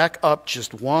 and we back up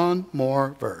just one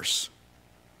more verse.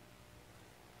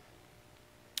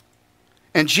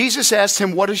 And Jesus asked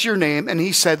him, "What is your name?" And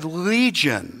he said,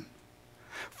 "Legion,"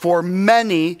 for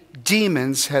many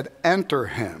demons had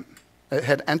entered him.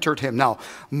 Now,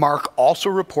 Mark also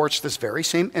reports this very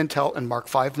same intel in Mark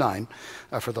 5:9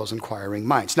 for those inquiring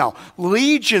minds. Now,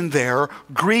 legion there,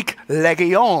 Greek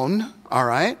legion, all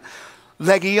right?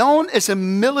 Legion is a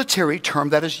military term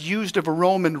that is used of a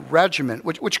Roman regiment,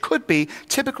 which could be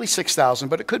typically 6,000,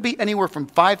 but it could be anywhere from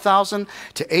 5,000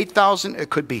 to 8,000.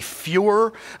 It could be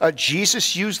fewer.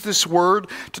 Jesus used this word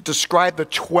to describe the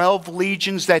 12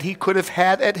 legions that he could have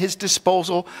had at his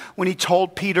disposal when he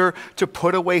told Peter to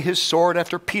put away his sword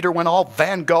after Peter went all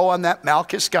Van Gogh on that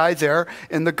Malchus guy there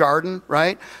in the garden,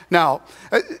 right? Now,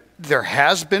 there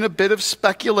has been a bit of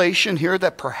speculation here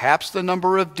that perhaps the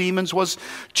number of demons was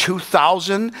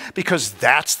 2,000 because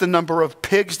that's the number of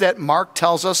pigs that Mark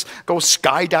tells us go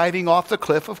skydiving off the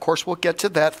cliff. Of course, we'll get to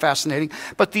that. Fascinating.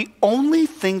 But the only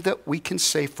thing that we can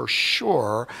say for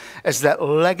sure is that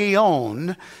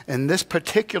legion in this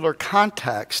particular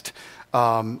context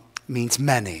means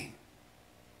many.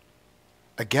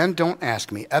 Again, don't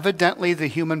ask me. Evidently, the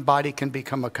human body can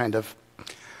become a kind of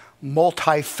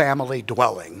multi-family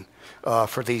dwelling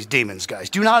for these demons, guys.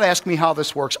 Do not ask me how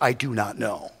this works. I do not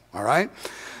know, all right?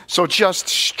 So just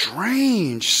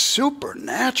strange,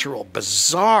 supernatural,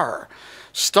 bizarre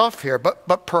stuff here.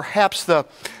 But perhaps the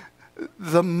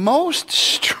most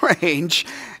strange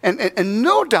And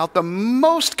no doubt the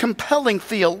most compelling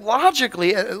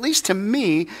theologically, at least to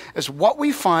me, is what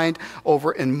we find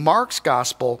over in Mark's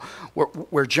gospel,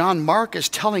 where John Mark is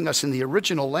telling us in the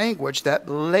original language that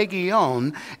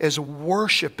Legion is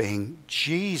worshiping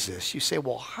Jesus. You say,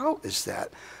 well, how is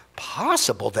that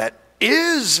possible? That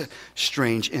is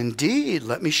strange indeed.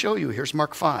 Let me show you. Here's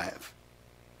Mark 5.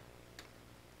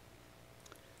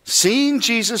 Seeing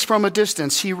Jesus from a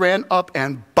distance, he ran up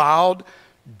and bowed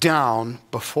down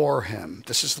before him.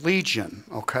 This is legion,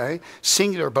 okay?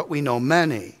 Singular, but we know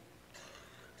many.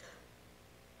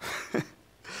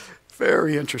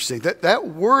 Very interesting. That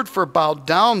word for bowed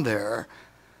down there,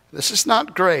 this is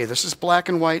not gray. This is black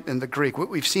and white in the Greek.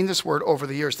 We've seen this word over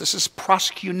the years. This is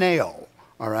proskuneo,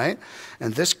 all right?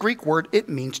 And this Greek word, it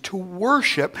means to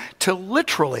worship, to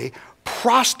literally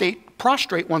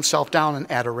prostrate oneself down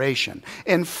in adoration.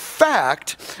 In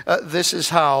fact, this is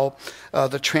how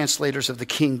the translators of the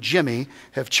King Jimmy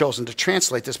have chosen to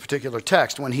translate this particular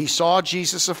text. When he saw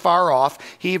Jesus afar off,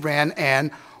 he ran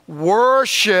and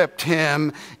worshiped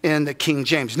him in the King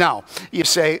James. Now, you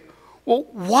say, well,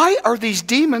 why are these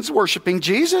demons worshiping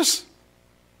Jesus?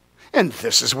 And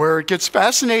this is where it gets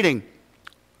fascinating.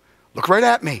 Look right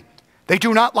at me. They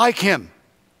do not like him.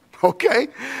 Okay?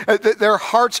 Their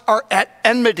hearts are at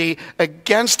enmity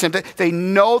against him. They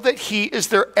know that he is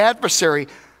their adversary.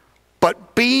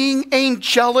 But being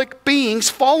angelic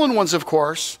beings, fallen ones of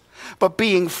course, but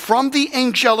being from the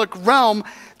angelic realm,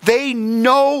 they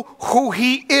know who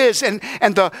he is. And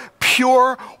the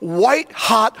pure,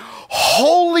 white-hot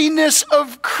holiness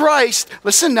of Christ,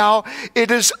 listen now, it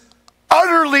is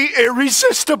utterly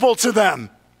irresistible to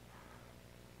them.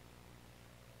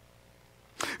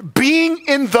 Being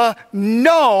in the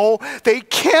know, they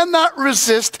cannot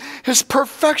resist his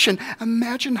perfection.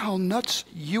 Imagine how nuts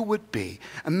you would be.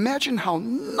 Imagine how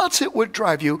nuts it would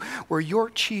drive you where your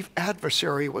chief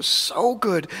adversary was so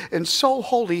good and so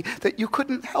holy that you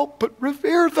couldn't help but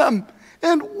revere them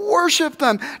and worship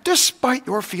them despite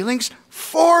your feelings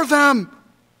for them.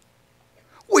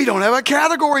 We don't have a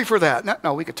category for that.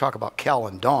 Now we could talk about Cal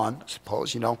and Dawn, I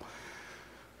suppose, you know.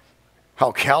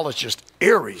 How Cal is just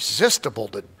irresistible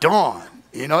to Dawn,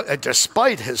 you know,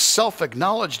 despite his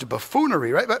self-acknowledged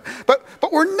buffoonery, right?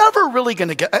 But we're never really going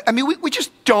to get, I mean, we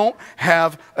just don't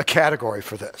have a category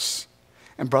for this.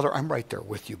 And brother, I'm right there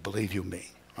with you, believe you me,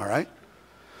 all right?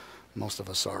 Most of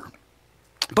us are.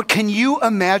 But can you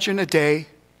imagine a day?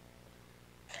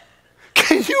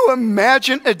 Can you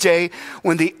imagine a day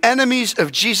when the enemies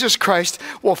of Jesus Christ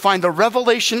will find the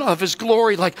revelation of his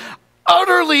glory like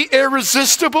utterly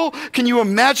irresistible? Can you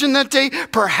imagine that day?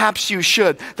 Perhaps you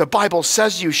should. The Bible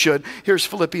says you should. Here's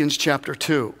Philippians chapter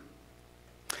 2.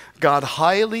 God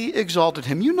highly exalted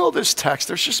him. You know this text.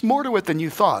 There's just more to it than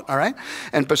you thought, all right?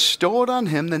 And bestowed on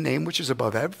him the name which is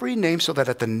above every name, so that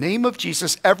at the name of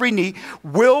Jesus, every knee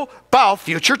will bow,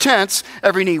 future tense,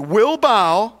 every knee will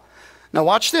bow. Now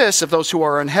watch this, of those who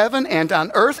are in heaven and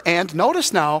on earth, and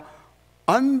notice now,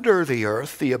 under the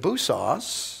earth, the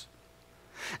abusos,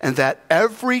 and that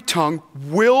every tongue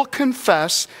will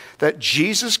confess that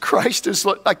Jesus Christ is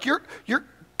like your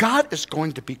God is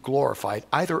going to be glorified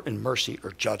either in mercy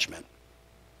or judgment.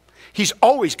 He's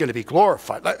always going to be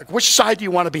glorified. Like, which side do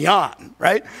you want to be on,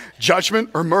 right?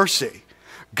 Judgment or mercy?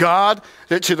 God,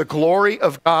 to the glory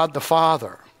of God the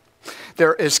Father.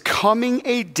 There is coming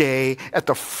a day at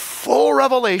the full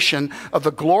revelation of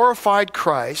the glorified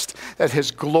Christ that his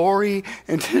glory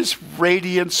and his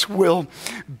radiance will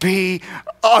be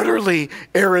utterly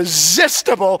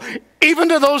irresistible, even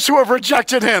to those who have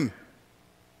rejected him.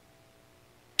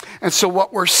 And so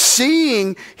what we're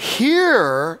seeing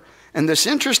here in this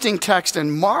interesting text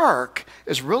in Mark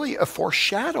is really a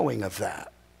foreshadowing of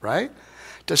that, right?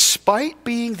 Despite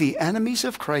being the enemies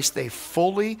of Christ, they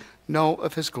fully know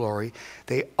of his glory.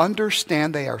 They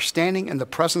understand they are standing in the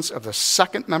presence of the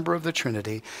second member of the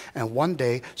Trinity, and one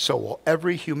day so will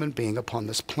every human being upon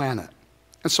this planet.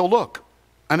 And so look,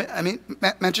 I mean,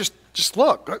 man, just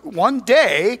look. One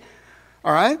day,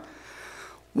 all right,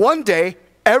 one day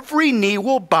every knee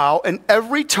will bow and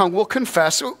every tongue will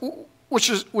confess, which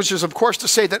is of course to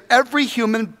say that every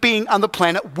human being on the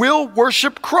planet will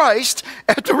worship Christ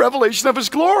at the revelation of his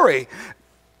glory.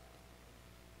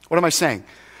 What am I saying?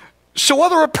 So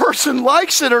whether a person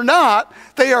likes it or not,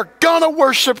 they are gonna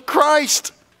worship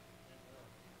Christ.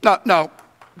 Now,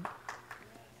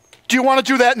 do you want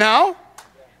to do that now?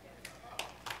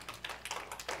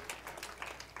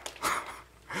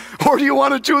 Or do you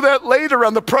want to do that later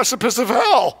on the precipice of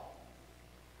hell?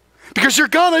 Because you're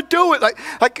gonna do it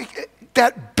like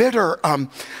that bitter,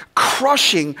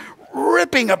 crushing,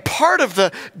 ripping a part of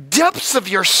the depths of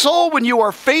your soul when you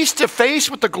are face to face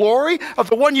with the glory of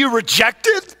the one you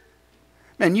rejected?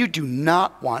 Man, you do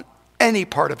not want any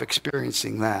part of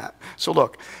experiencing that. So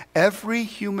look, every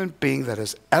human being that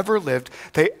has ever lived,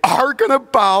 they are going to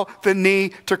bow the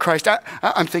knee to Christ.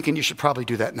 I'm thinking you should probably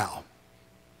do that now.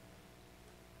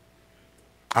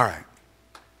 All right.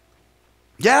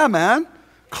 Yeah, man.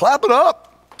 Clap it up.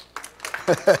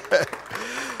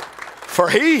 For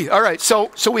he. All right.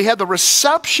 So we had the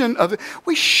reception of it.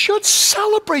 We should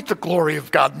celebrate the glory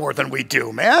of God more than we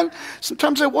do, man.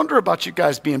 Sometimes I wonder about you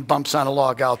guys being bumps on a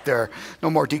log out there. No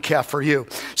more decaf for you.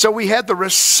 So we had the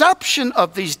reception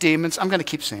of these demons. I'm going to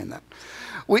keep saying that.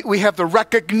 We have the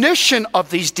recognition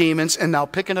of these demons. And now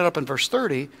picking it up in verse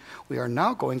 30, we are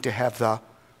now going to have the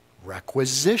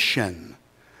requisition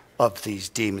of these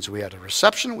demons. We had a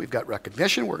reception, we've got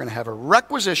recognition, we're going to have a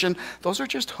requisition. Those are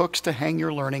just hooks to hang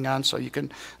your learning on so you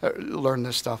can learn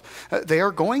this stuff. They are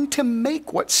going to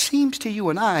make what seems to you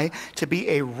and I to be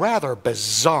a rather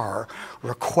bizarre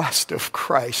request of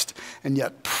Christ, and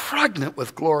yet pregnant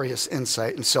with glorious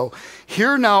insight. And so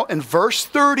here now in verse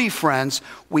 30, friends,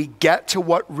 we get to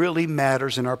what really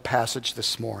matters in our passage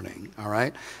this morning, all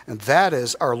right? And that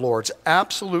is our Lord's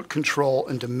absolute control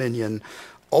and dominion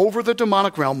over the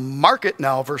demonic realm. Mark it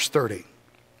now, verse 30.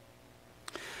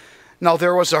 Now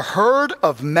there was a herd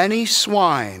of many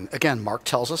swine, again, Mark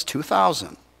tells us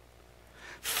 2,000,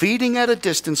 feeding at a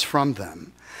distance from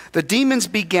them. The demons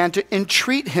began to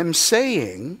entreat him,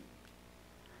 saying,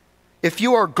 if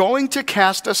you are going to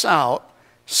cast us out,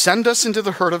 send us into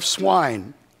the herd of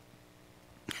swine.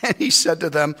 And he said to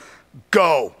them,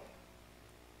 go.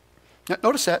 Now,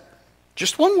 notice that.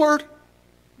 Just one word.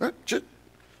 Just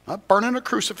not burning a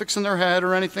crucifix in their head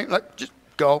or anything. Like, just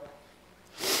go.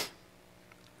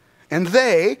 And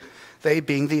they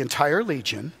being the entire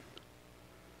legion,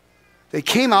 they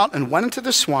came out and went into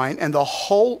the swine, and the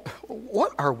whole,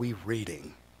 what are we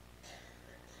reading?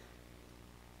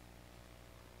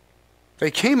 They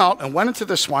came out and went into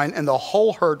the swine, and the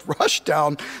whole herd rushed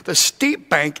down the steep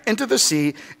bank into the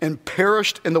sea and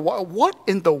perished in the water. What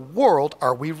in the world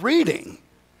are we reading?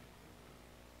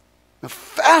 A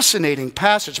fascinating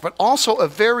passage, but also a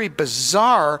very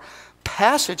bizarre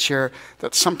passage here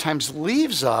that sometimes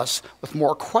leaves us with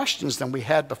more questions than we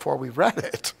had before we read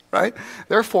it, right?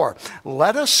 Therefore,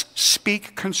 let us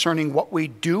speak concerning what we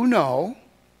do know,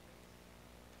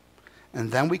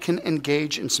 and then we can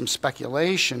engage in some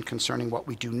speculation concerning what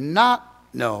we do not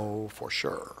know for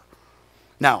sure.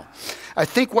 Now, I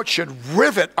think what should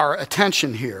rivet our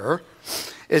attention here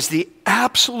is the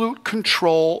absolute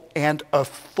control and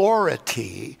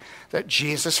authority that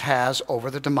Jesus has over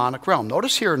the demonic realm.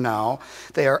 Notice here now,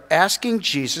 they are asking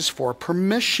Jesus for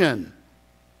permission,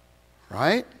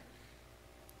 right?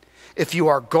 If you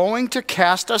are going to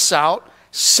cast us out,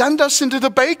 send us into the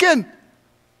bacon,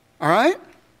 all right?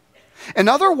 In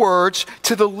other words,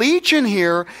 to the legion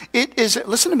here, it is,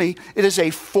 listen to me, it is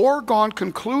a foregone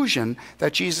conclusion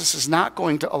that Jesus is not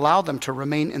going to allow them to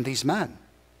remain in these men.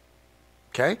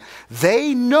 Okay?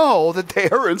 They know that they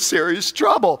are in serious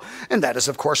trouble. And that is,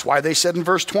 of course, why they said in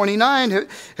verse 29,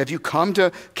 have you come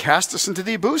to cast us into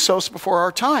the abusos before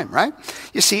our time, right?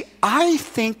 You see, I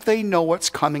think they know what's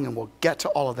coming, and we'll get to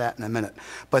all of that in a minute.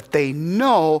 But they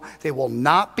know they will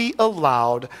not be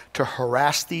allowed to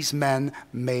harass these men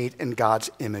made in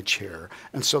God's image here.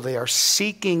 And so they are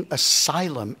seeking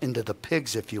asylum into the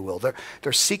pigs, if you will.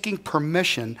 They're seeking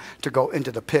permission to go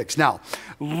into the pigs. Now,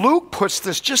 Luke puts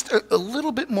this just a little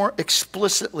bit more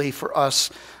explicitly for us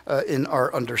in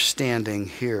our understanding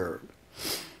here.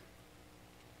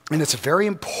 And it's a very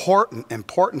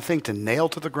important thing to nail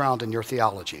to the ground in your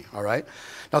theology, all right?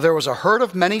 Now there was a herd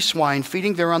of many swine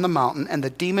feeding there on the mountain, and the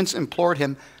demons implored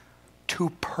him to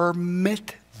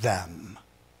permit them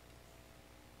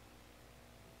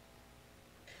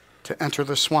to enter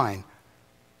the swine.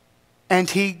 And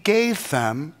he gave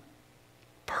them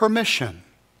permission.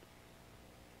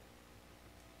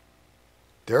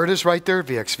 There it is right there,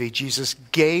 VXV. Jesus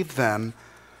gave them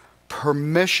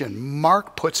permission.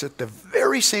 Mark puts it the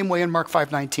very same way in Mark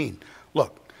 5:19.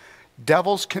 Look,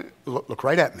 devils can, look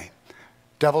right at me.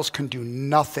 Devils can do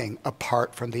nothing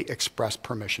apart from the express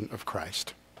permission of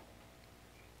Christ.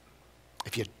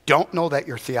 If you don't know that,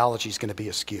 your theology is going to be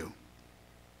askew.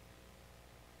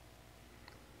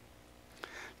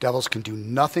 Devils can do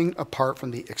nothing apart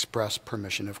from the express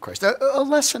permission of Christ. A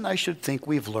lesson I should think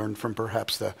we've learned from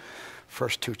perhaps the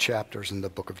first two chapters in the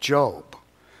book of Job.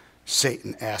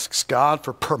 Satan asks God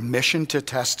for permission to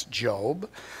test Job.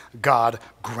 God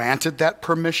granted that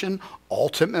permission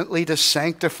ultimately to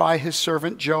sanctify his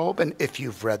servant Job. And if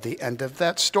you've read the end of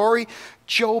that story,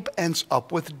 Job ends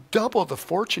up with double the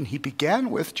fortune he began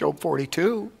with, Job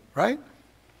 42, right?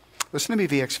 Listen to me,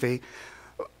 VXV.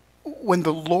 When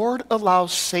the Lord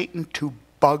allows Satan to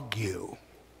bug you,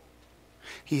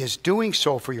 he is doing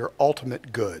so for your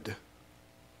ultimate good.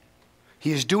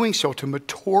 He is doing so to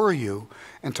mature you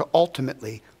and to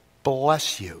ultimately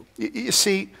bless you. You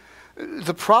see,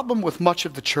 the problem with much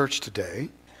of the church today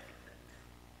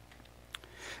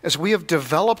is we have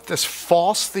developed this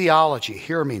false theology.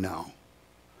 Hear me now.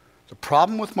 The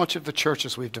problem with much of the church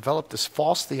is we've developed this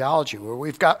false theology where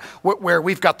we've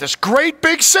got this great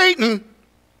big Satan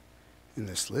and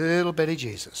this little bitty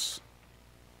Jesus.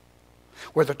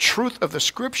 Where the truth of the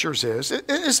scriptures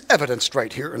is evidenced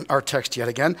right here in our text yet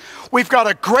again. We've got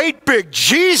a great big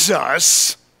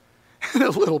Jesus and a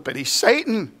little bitty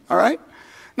Satan, all right?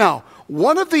 Now,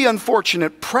 one of the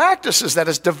unfortunate practices that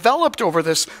has developed over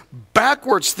this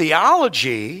backwards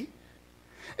theology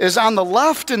is on the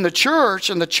left in the church,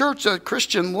 the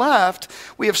Christian left,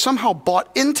 we have somehow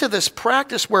bought into this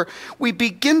practice where we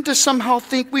begin to somehow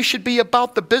think we should be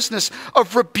about the business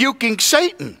of rebuking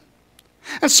Satan.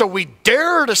 And so we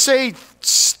dare to say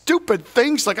stupid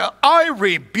things like, I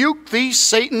rebuke thee,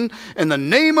 Satan, in the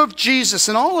name of Jesus,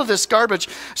 and all of this garbage.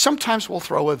 Sometimes we'll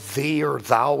throw a thee or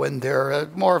thou in there,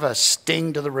 more of a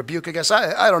sting to the rebuke, I guess.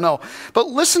 I don't know. But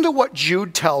listen to what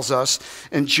Jude tells us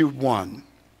in Jude 1.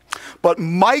 But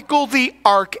Michael the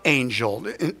archangel,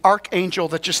 an archangel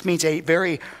that just means a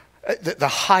very, the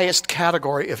highest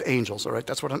category of angels, all right?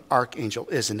 That's what an archangel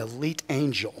is, an elite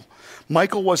angel.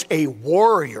 Michael was a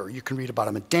warrior. You can read about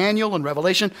him in Daniel and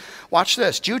Revelation. Watch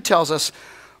this. Jude tells us,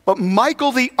 but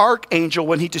Michael the archangel,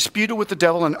 when he disputed with the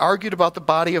devil and argued about the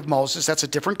body of Moses, that's a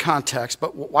different context,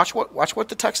 but watch what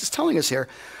the text is telling us here.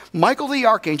 Michael the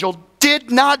archangel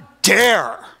did not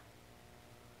dare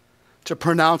to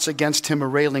pronounce against him a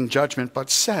railing judgment, but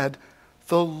said,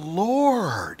 the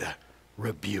Lord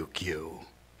rebuke you.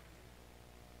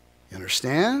 You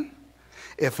understand?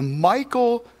 If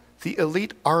Michael, the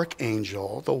elite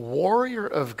archangel, the warrior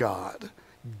of God,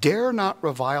 dare not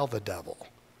revile the devil,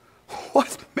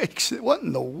 what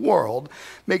in the world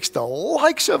makes the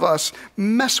likes of us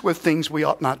mess with things we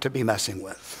ought not to be messing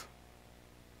with?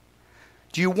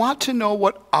 Do you want to know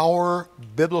what our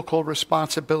biblical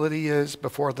responsibility is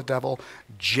before the devil?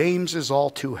 James is all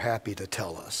too happy to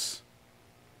tell us.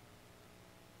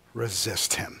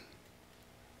 Resist him.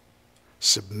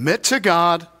 Submit to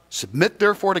God. Submit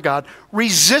therefore to God.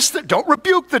 Resist it. Don't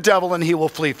rebuke the devil and he will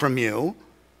flee from you.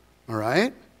 All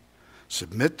right?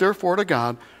 Submit therefore to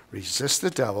God. Resist the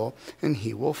devil and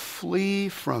he will flee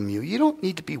from you. You don't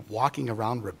need to be walking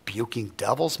around rebuking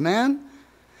devils, man.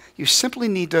 You simply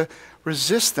need to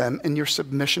resist them in your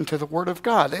submission to the Word of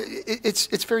God.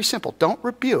 It's very simple. Don't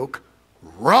rebuke,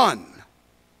 run.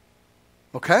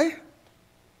 Okay?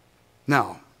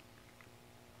 Now,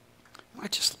 I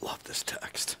just love this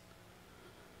text.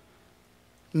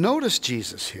 Notice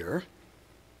Jesus here.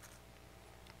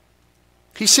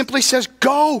 He simply says,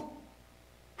 go.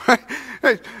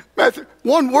 Hey, Matthew,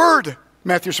 one word.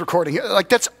 Matthew's recording. Like,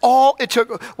 that's all it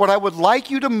took. What I would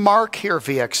like you to mark here,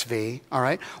 VXV, all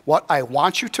right? What I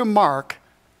want you to mark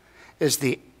is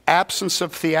the absence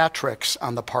of theatrics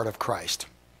on the part of Christ.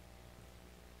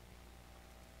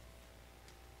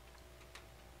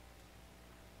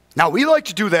 Now, we like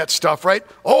to do that stuff, right?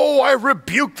 Oh, I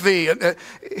rebuke thee.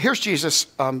 Here's Jesus.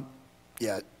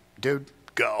 Yeah, dude,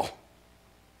 go.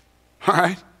 All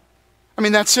right? I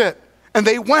mean, that's it. And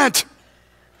they went.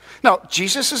 Now,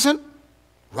 Jesus isn't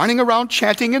running around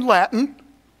chanting in Latin,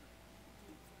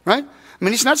 right? I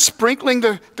mean, he's not sprinkling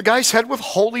the guy's head with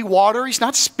holy water. He's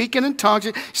not speaking in tongues.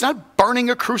 He's not burning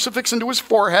a crucifix into his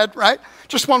forehead, right?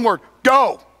 Just one word,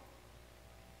 go.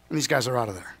 And these guys are out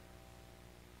of there.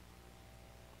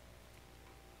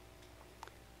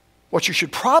 What you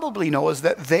should probably know is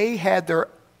that they had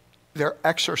their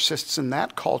exorcists in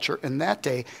that culture, in that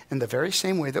day, in the very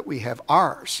same way that we have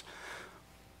ours.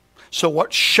 So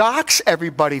what shocks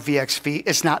everybody, VXV,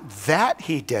 is not that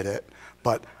he did it,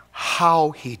 but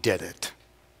how he did it.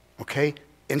 Okay?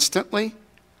 Instantly,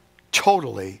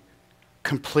 totally,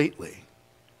 completely.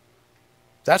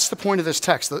 That's the point of this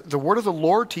text. The word of the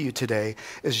Lord to you today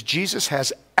is Jesus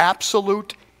has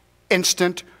absolute,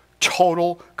 instant,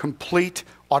 total, complete,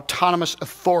 autonomous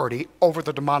authority over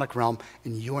the demonic realm,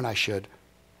 and you and I should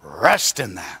rest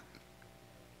in that.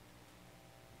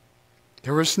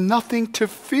 There is nothing to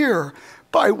fear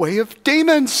by way of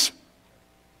demons.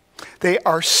 They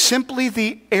are simply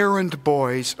the errand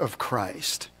boys of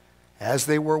Christ. as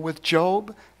they were with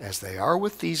Job, as they are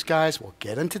with these guys. We'll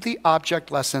get into the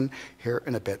object lesson here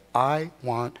in a bit. I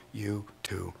want you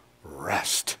to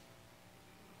rest.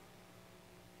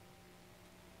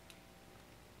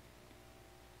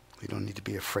 You don't need to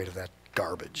be afraid of that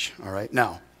garbage, all right?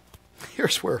 Now,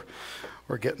 here's where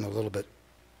we're getting a little bit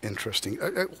interesting.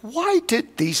 Why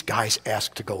did these guys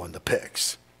ask to go in the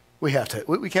pigs? We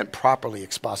can't properly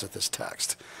exposit this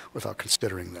text without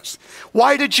considering this.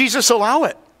 Why did Jesus allow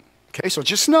it? Okay, so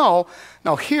just know,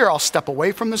 now here I'll step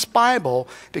away from this Bible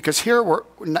because here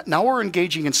we're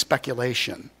engaging in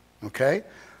speculation, okay?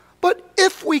 But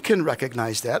if we can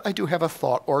recognize that, I do have a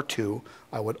thought or two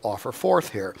I would offer forth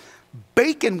here.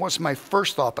 Bacon was my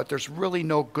first thought, but there's really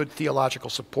no good theological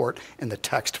support in the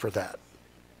text for that.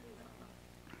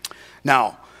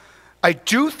 Now, I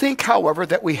do think, however,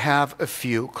 that we have a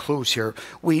few clues here.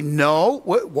 We know,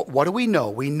 what do we know?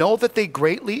 We know that they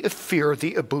greatly fear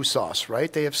the abusos,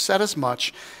 right? They have said as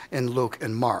much in Luke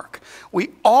and Mark. We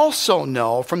also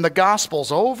know from the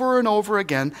Gospels over and over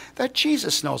again that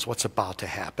Jesus knows what's about to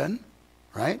happen,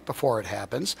 right, before it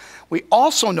happens. We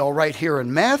also know right here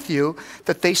in Matthew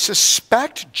that they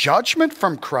suspect judgment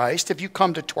from Christ if you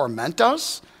come to torment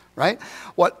us, right?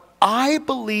 What I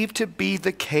believe to be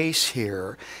the case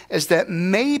here is that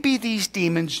maybe these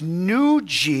demons knew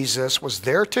Jesus was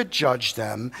there to judge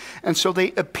them, and so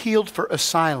they appealed for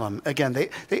asylum. Again,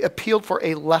 they appealed for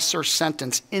a lesser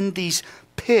sentence in these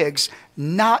pigs,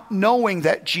 not knowing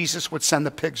that Jesus would send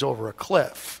the pigs over a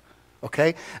cliff.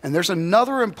 Okay? And there's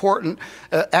another important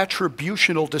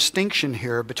attributional distinction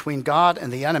here between God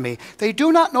and the enemy. They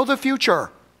do not know the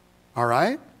future. All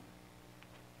right?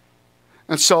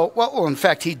 And so, well, in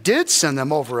fact, he did send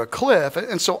them over a cliff.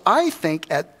 And so I think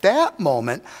at that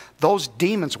moment, those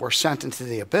demons were sent into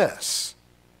the abyss.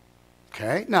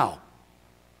 Okay? Now,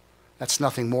 that's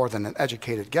nothing more than an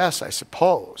educated guess, I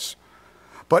suppose.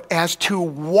 But as to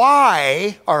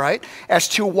why, all right, as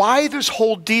to why this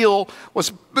whole deal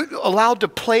was allowed to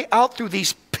play out through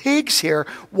these pigs here,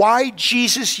 why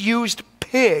Jesus used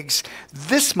pigs,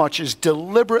 this much is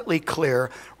deliberately clear,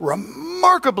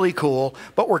 remarkably cool,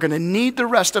 but we're going to need the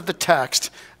rest of the text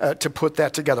to put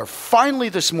that together. Finally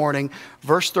this morning,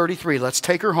 verse 33, let's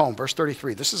take her home. Verse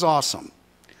 33, this is awesome.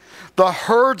 The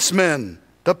herdsmen,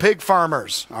 the pig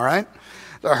farmers, all right?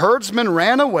 The herdsmen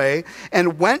ran away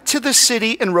and went to the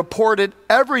city and reported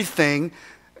everything.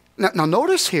 Now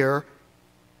notice here,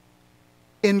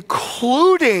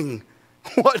 including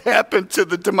what happened to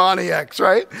the demoniacs,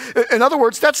 right? In other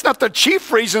words, that's not the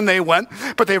chief reason they went,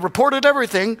 but they reported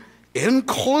everything,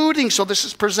 including, so this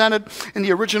is presented in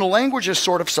the original language as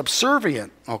sort of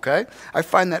subservient, okay? I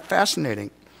find that fascinating.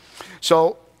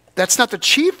 So that's not the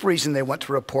chief reason they went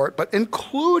to report, but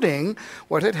including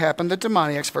what had happened to the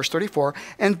demoniacs, verse 34,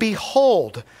 and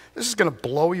behold, this is going to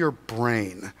blow your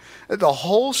brain. The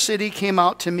whole city came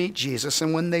out to meet Jesus,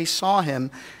 and when they saw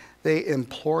him, they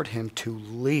implored him to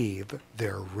leave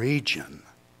their region.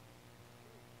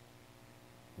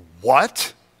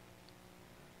 What?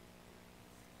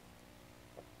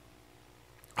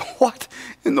 What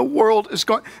in the world is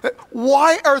going?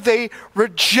 Why are they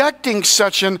rejecting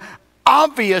such an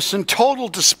obvious and total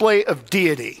display of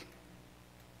deity?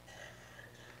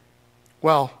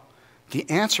 Well, the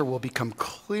answer will become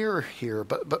clear here,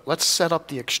 but let's set up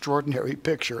the extraordinary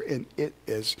picture, and it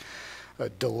is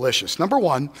delicious. Number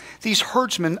one, these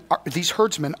herdsmen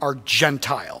are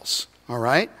Gentiles, all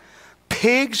right?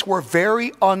 Pigs were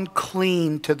very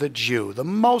unclean to the Jew, the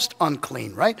most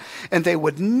unclean, right? And they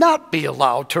would not be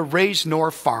allowed to raise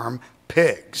nor farm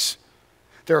pigs.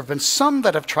 There have been some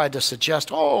that have tried to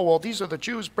suggest, oh, well, these are the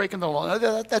Jews breaking the law.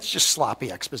 That's just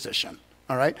sloppy exposition,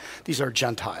 all right? These are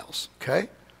Gentiles, okay?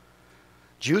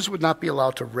 Jews would not be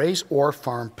allowed to raise or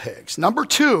farm pigs. Number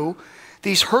two,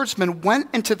 these herdsmen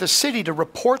went into the city to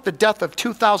report the death of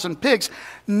 2,000 pigs,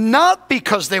 not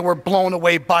because they were blown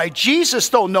away by Jesus,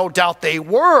 though no doubt they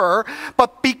were,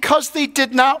 but because they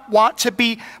did not want to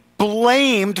be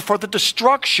blamed for the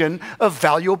destruction of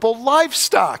valuable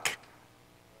livestock.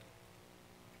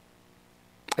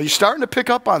 Are you starting to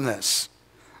pick up on this?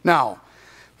 Now,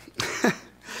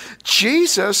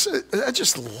 Jesus, I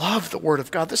just love the Word of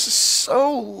God. This is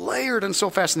so layered and so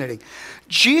fascinating.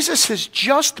 Jesus has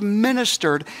just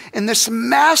ministered in this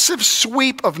massive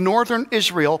sweep of northern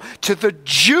Israel to the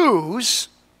Jews,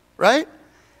 right?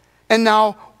 And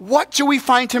now, what do we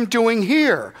find him doing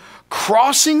here?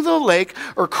 Crossing the lake,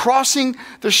 or crossing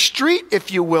the street,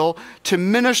 if you will, to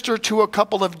minister to a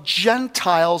couple of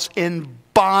Gentiles in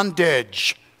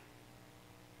bondage.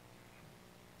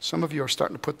 Some of you are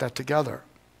starting to put that together.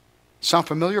 Sound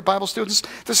familiar, Bible students?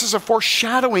 This is a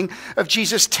foreshadowing of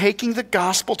Jesus taking the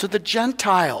gospel to the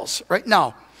Gentiles, right?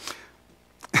 Now,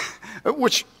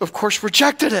 which, of course,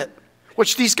 rejected it,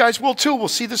 which these guys will too. We'll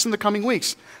see this in the coming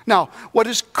weeks. Now, what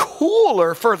is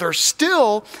cooler further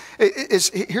still is,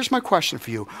 here's my question for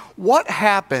you. What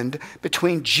happened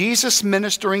between Jesus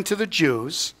ministering to the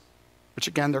Jews, which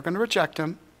again, they're going to reject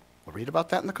him. We'll read about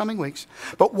that in the coming weeks.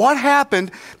 But what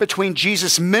happened between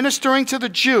Jesus ministering to the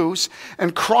Jews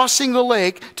and crossing the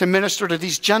lake to minister to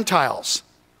these Gentiles?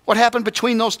 What happened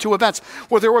between those two events?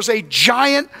 Well, there was a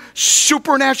giant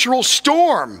supernatural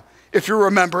storm, if you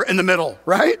remember, in the middle,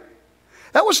 right?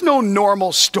 That was no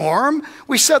normal storm.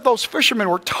 We said those fishermen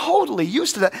were totally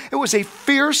used to that. It was a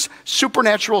fierce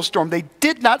supernatural storm they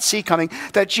did not see coming,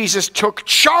 that Jesus took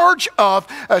charge of.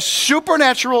 A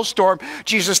supernatural storm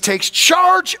Jesus takes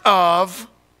charge of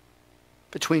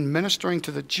between ministering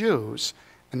to the Jews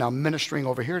and now ministering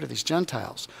over here to these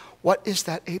Gentiles. What is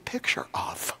that a picture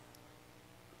of?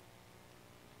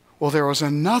 Well, there was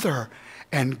another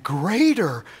and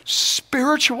greater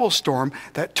spiritual storm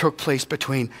that took place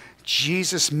between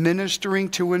Jesus ministering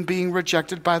to and being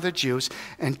rejected by the Jews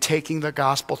and taking the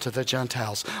gospel to the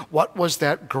Gentiles. What was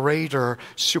that greater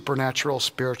supernatural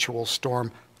spiritual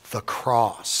storm? The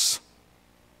cross.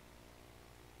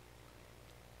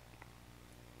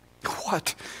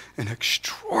 What an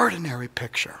extraordinary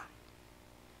picture.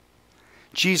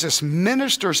 Jesus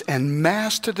ministers en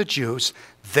masse to the Jews.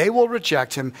 They will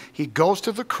reject him. He goes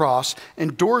to the cross,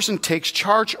 endures and takes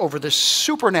charge over this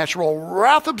supernatural,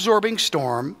 wrath-absorbing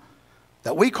storm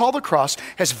that we call the cross,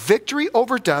 has victory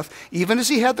over death, even as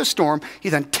he had the storm. He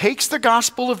then takes the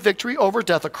gospel of victory over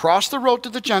death across the road to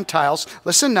the Gentiles.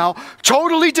 Listen now,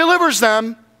 totally delivers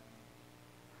them.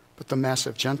 But the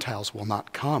massive Gentiles will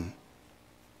not come.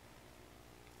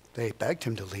 They begged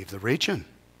him to leave the region.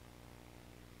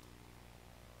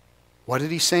 What did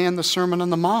he say in the Sermon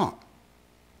on the Mount?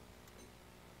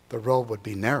 The road would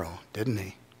be narrow, didn't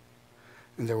he?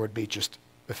 And there would be just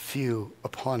a few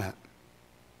upon it.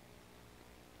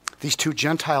 These two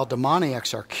Gentile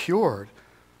demoniacs are cured,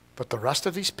 but the rest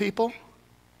of these people,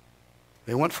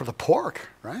 they went for the pork,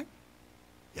 right?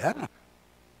 Yeah.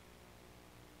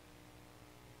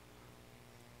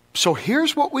 So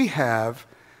here's what we have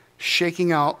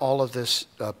shaking out all of this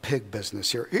pig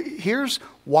business here. Here's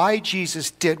why Jesus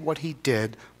did what he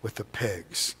did with the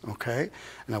pigs, okay?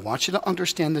 And I want you to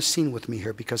understand this scene with me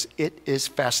here because it is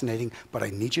fascinating, but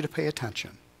I need you to pay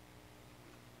attention.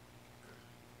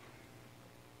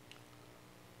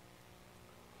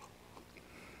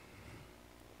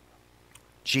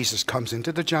 Jesus comes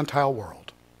into the Gentile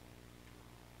world.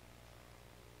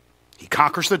 He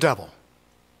conquers the devil.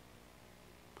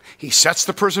 He sets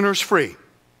the prisoners free.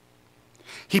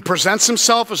 He presents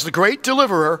himself as the great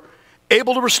deliverer,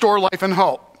 able to restore life and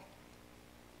hope.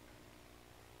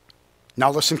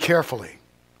 Now listen carefully.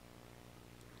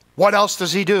 What else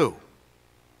does he do?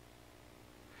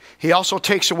 He also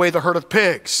takes away the herd of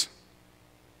pigs,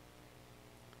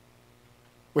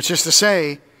 which is to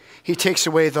say, he takes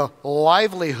away the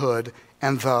livelihood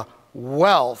and the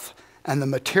wealth and the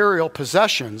material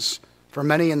possessions for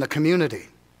many in the community.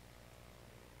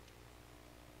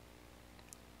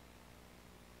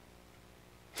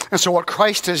 And so what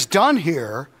Christ has done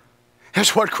here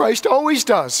is what Christ always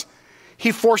does.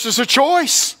 He forces a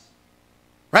choice,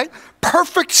 right?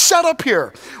 Perfect setup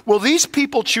here. Will these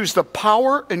people choose the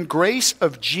power and grace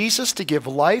of Jesus to give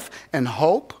life and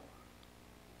hope?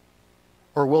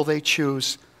 Or will they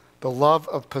choose the love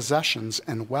of possessions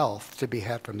and wealth to be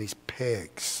had from these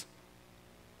pigs?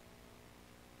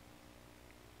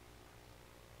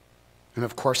 And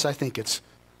of course, I think it's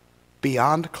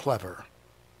beyond clever.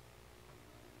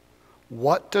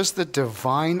 What does the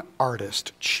divine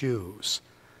artist choose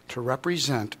to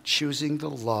represent choosing the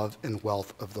love and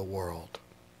wealth of the world?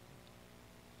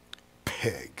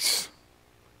 Pigs.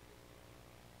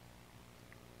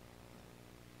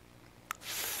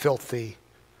 Filthy,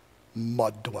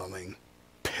 mud-dwelling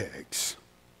pigs.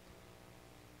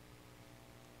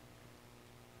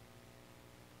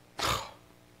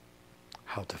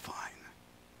 How divine.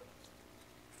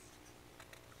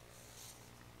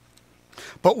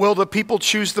 But will the people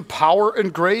choose the power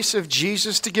and grace of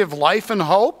Jesus to give life and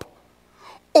hope?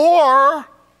 Or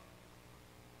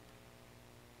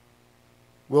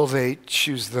will they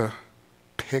choose the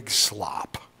pig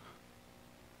slop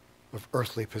of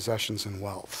earthly possessions and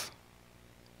wealth?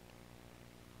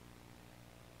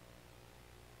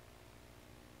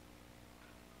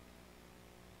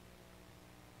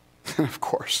 And of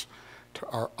course, to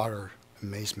our utter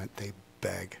amazement, they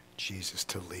beg Jesus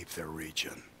to leave their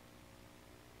region.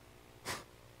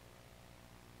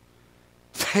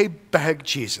 they begged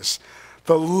Jesus,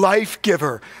 the life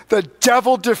giver, the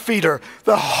devil defeater,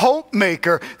 the hope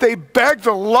maker, they begged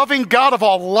the loving God of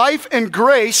all life and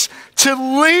grace to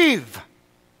leave.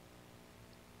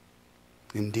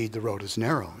 Indeed, the road is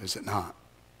narrow, is it not?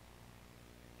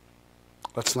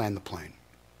 Let's land the plane.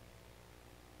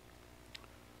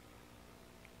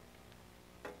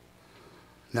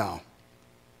 Now,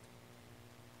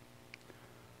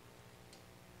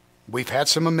 we've had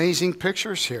some amazing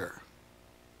pictures here.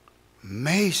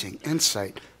 Amazing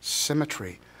insight,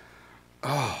 symmetry.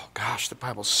 Oh, gosh, the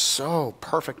Bible's so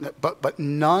perfect, but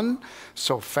none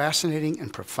so fascinating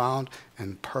and profound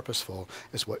and purposeful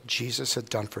as what Jesus had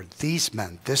done for these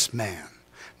men, this man.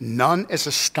 None as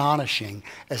astonishing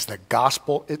as the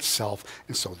gospel itself,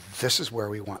 and so this is where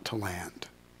we want to land.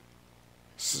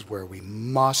 This is where we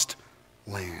must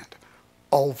land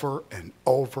over and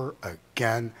over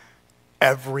again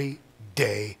every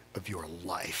day of your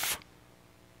life,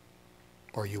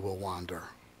 or you will wander.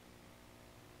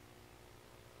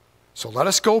 So let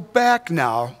us go back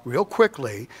now real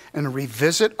quickly and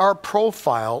revisit our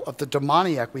profile of the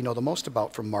demoniac we know the most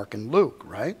about from Mark and Luke,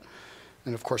 right?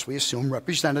 And of course we assume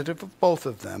representative of both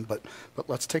of them, but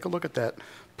let's take a look at that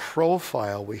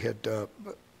profile we had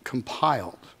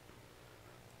compiled.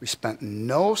 We spent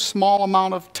no small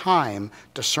amount of time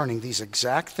discerning these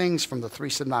exact things from the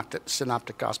three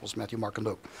synoptic Gospels, Matthew, Mark, and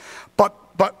Luke.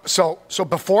 So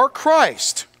before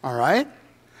Christ, all right,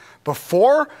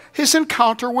 before his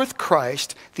encounter with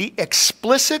Christ, the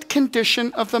explicit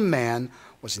condition of the man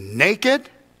was naked,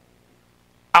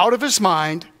 out of his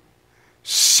mind,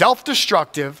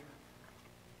 self-destructive,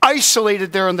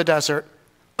 isolated there in the desert,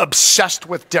 obsessed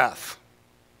with death.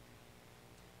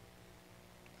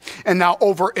 And now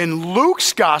over in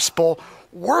Luke's gospel,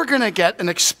 we're going to get an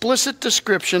explicit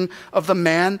description of the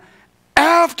man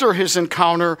after his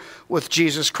encounter with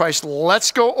Jesus Christ.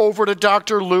 Let's go over to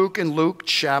Dr. Luke in Luke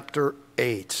chapter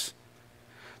 8.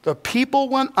 The people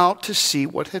went out to see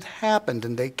what had happened,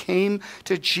 and they came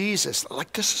to Jesus.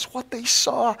 Like, this is what they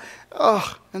saw.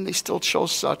 Ugh, and they still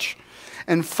chose such.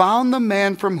 And found the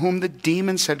man from whom the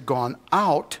demons had gone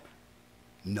out.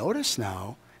 Notice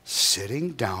now,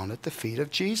 sitting down at the feet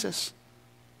of Jesus,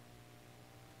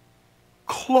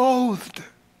 clothed,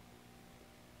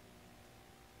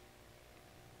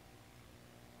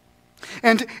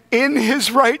 and in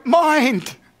his right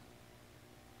mind.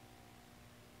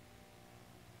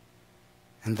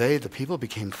 And they, the people,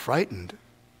 became frightened.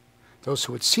 Those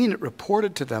who had seen it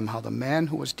reported to them how the man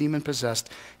who was demon-possessed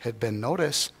had been,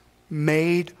 notice,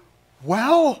 made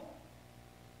well.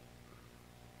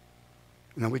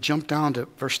 And then we jump down to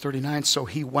verse 39. So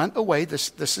he went away.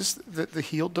 This is the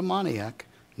healed demoniac,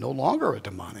 no longer a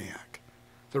demoniac.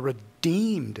 The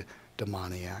redeemed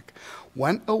demoniac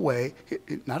went away,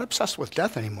 not obsessed with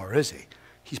death anymore, is he?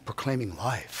 He's proclaiming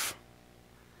life.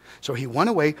 So he went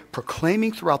away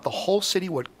proclaiming throughout the whole city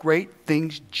what great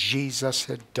things Jesus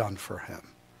had done for him.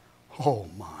 Oh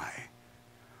my.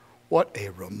 What a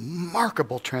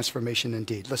remarkable transformation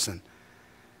indeed. Listen,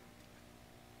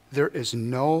 there is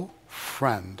no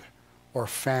friend or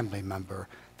family member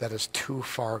that is too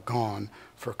far gone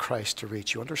for Christ to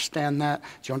reach. You understand that?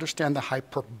 Do you understand the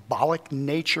hyperbolic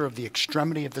nature of the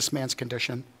extremity of this man's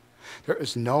condition? There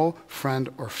is no friend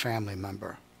or family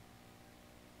member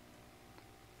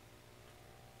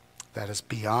that is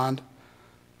beyond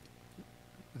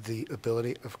the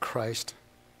ability of Christ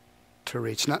to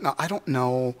reach. Now, I don't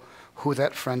know who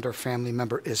that friend or family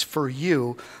member is for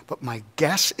you, but my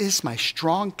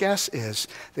strong guess is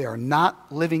they are not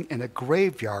living in a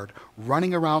graveyard,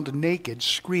 running around naked,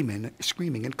 screaming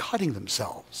and cutting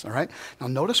themselves, all right? Now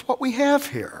notice what we have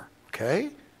here,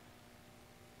 okay?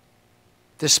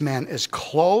 This man is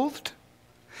clothed.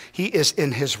 He is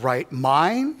in his right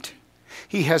mind.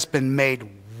 He has been made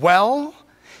well.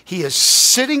 He is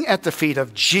sitting at the feet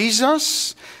of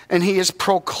Jesus, and he is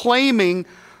proclaiming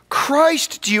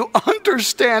Christ. Do you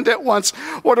understand at once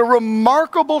what a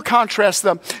remarkable contrast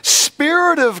the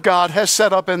Spirit of God has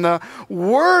set up in the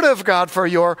Word of God for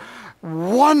your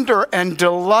wonder and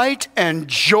delight and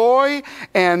joy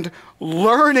and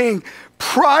learning?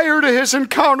 Prior to his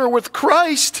encounter with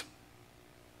Christ,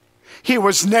 he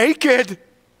was naked.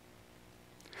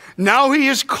 Now he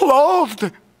is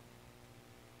clothed.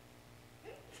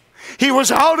 He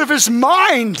was out of his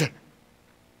mind,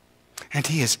 and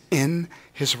he is in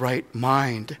his right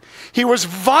mind. He was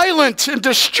violent and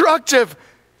destructive,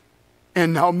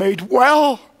 and now made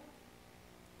well.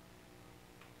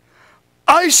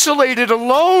 Isolated,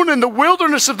 alone in the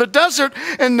wilderness of the desert,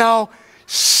 and now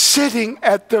sitting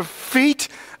at the feet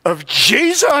of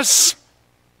Jesus.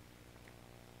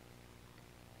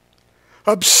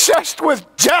 obsessed with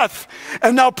death,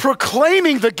 and now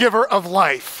proclaiming the giver of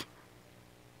life.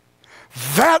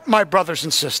 That, my brothers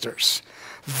and sisters,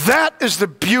 that is the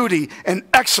beauty and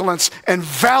excellence and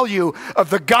value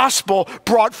of the gospel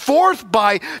brought forth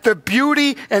by the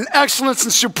beauty and excellence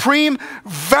and supreme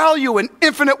value and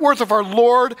infinite worth of our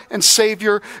Lord and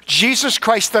Savior, Jesus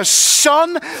Christ, the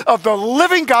Son of the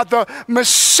living God, the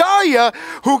Messiah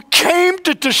who came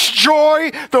to destroy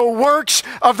the works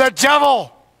of the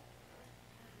devil.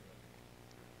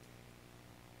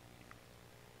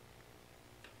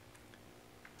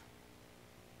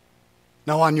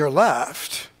 Now on your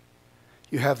left,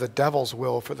 you have the devil's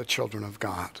will for the children of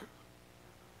God.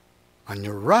 On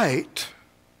your right,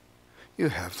 you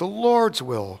have the Lord's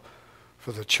will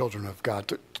for the children of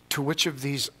God. To which of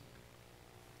these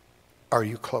are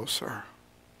you closer?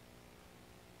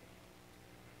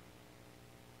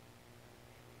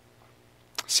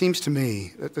 Seems to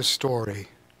me that this story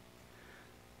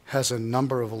has a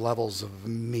number of levels of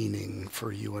meaning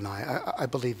for you and I. I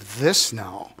believe this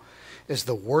now is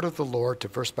the word of the Lord to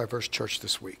Verse by Verse Church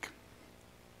this week.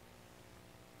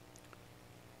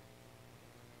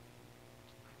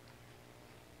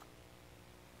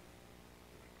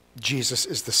 Jesus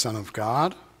is the Son of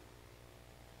God.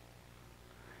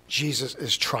 Jesus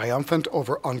is triumphant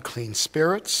over unclean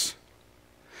spirits.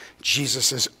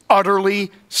 Jesus is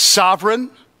utterly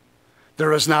sovereign.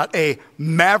 There is not a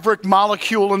maverick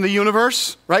molecule in the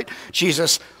universe, right?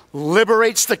 Jesus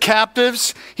liberates the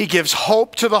captives. He gives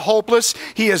hope to the hopeless.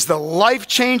 He is the life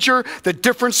changer, the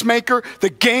difference maker, the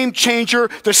game changer,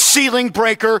 the ceiling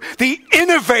breaker, the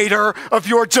innovator of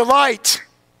your delight.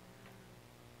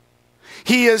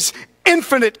 He is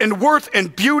infinite in worth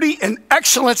and beauty and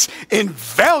excellence in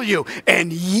value,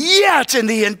 and yet in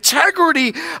the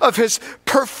integrity of his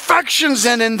perfections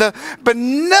and in the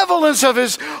benevolence of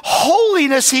his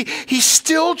holiness, he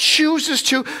still chooses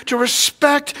to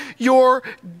respect your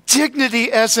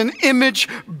dignity as an image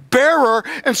bearer,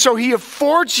 and so he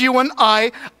affords you and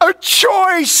I a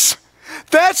choice.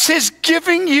 That's his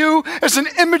giving you as an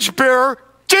image bearer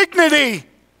dignity.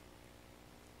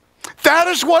 That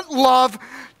is what love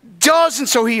does, and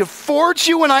so he affords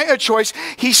you and I a choice.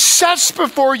 He sets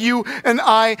before you and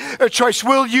I a choice.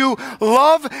 Will you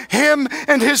love him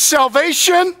and his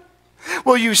salvation?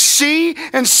 Will you see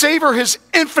and savor his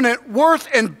infinite worth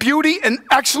and beauty and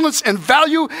excellence and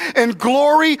value and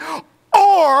glory?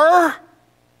 Or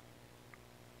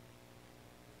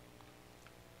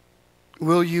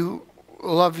will you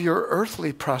love your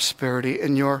earthly prosperity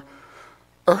and your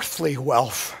earthly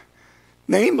wealth?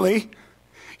 Namely,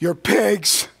 your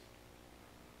pigs.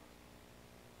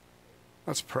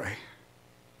 Let's pray.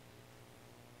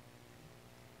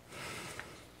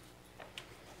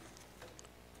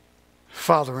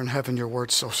 Father in heaven, your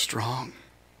word's so strong,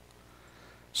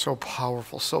 so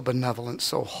powerful, so benevolent,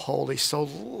 so holy, so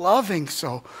loving,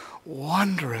 so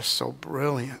wondrous, so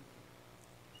brilliant.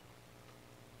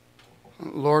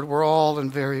 Lord, we're all in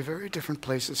very, very different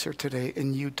places here today,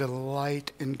 and you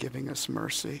delight in giving us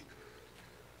mercy.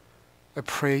 I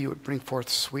pray you would bring forth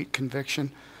sweet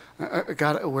conviction.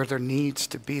 God, where there needs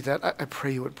to be that, I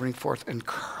pray you would bring forth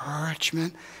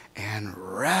encouragement and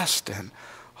rest and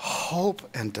hope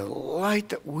and delight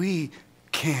that we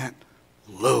can't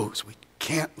lose. We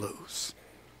can't lose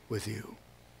with you.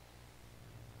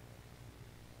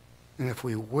 And if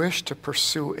we wish to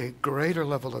pursue a greater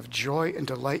level of joy and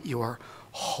delight, you are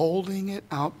holding it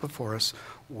out before us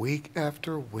week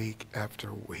after week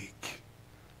after week.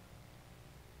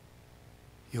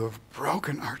 You have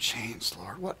broken our chains,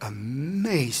 Lord. What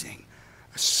amazing,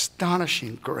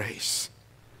 astonishing grace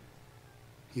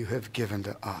you have given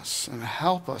to us. And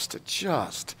help us to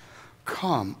just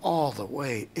come all the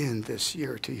way in this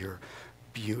year to your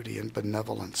beauty and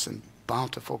benevolence and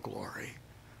bountiful glory.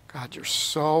 God, you're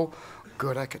so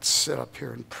good. I could sit up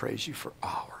here and praise you for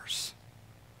hours.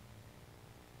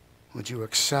 Would you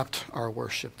accept our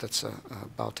worship that's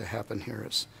about to happen here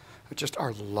as just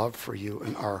our love for you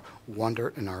and our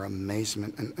wonder and our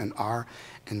amazement and our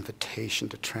invitation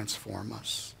to transform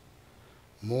us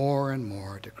more and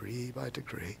more, degree by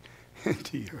degree,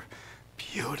 into your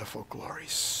beautiful glory.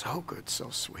 So good,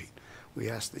 so sweet. We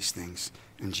ask these things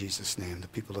in Jesus' name. The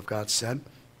people of God said,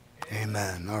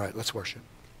 amen. All right, let's worship.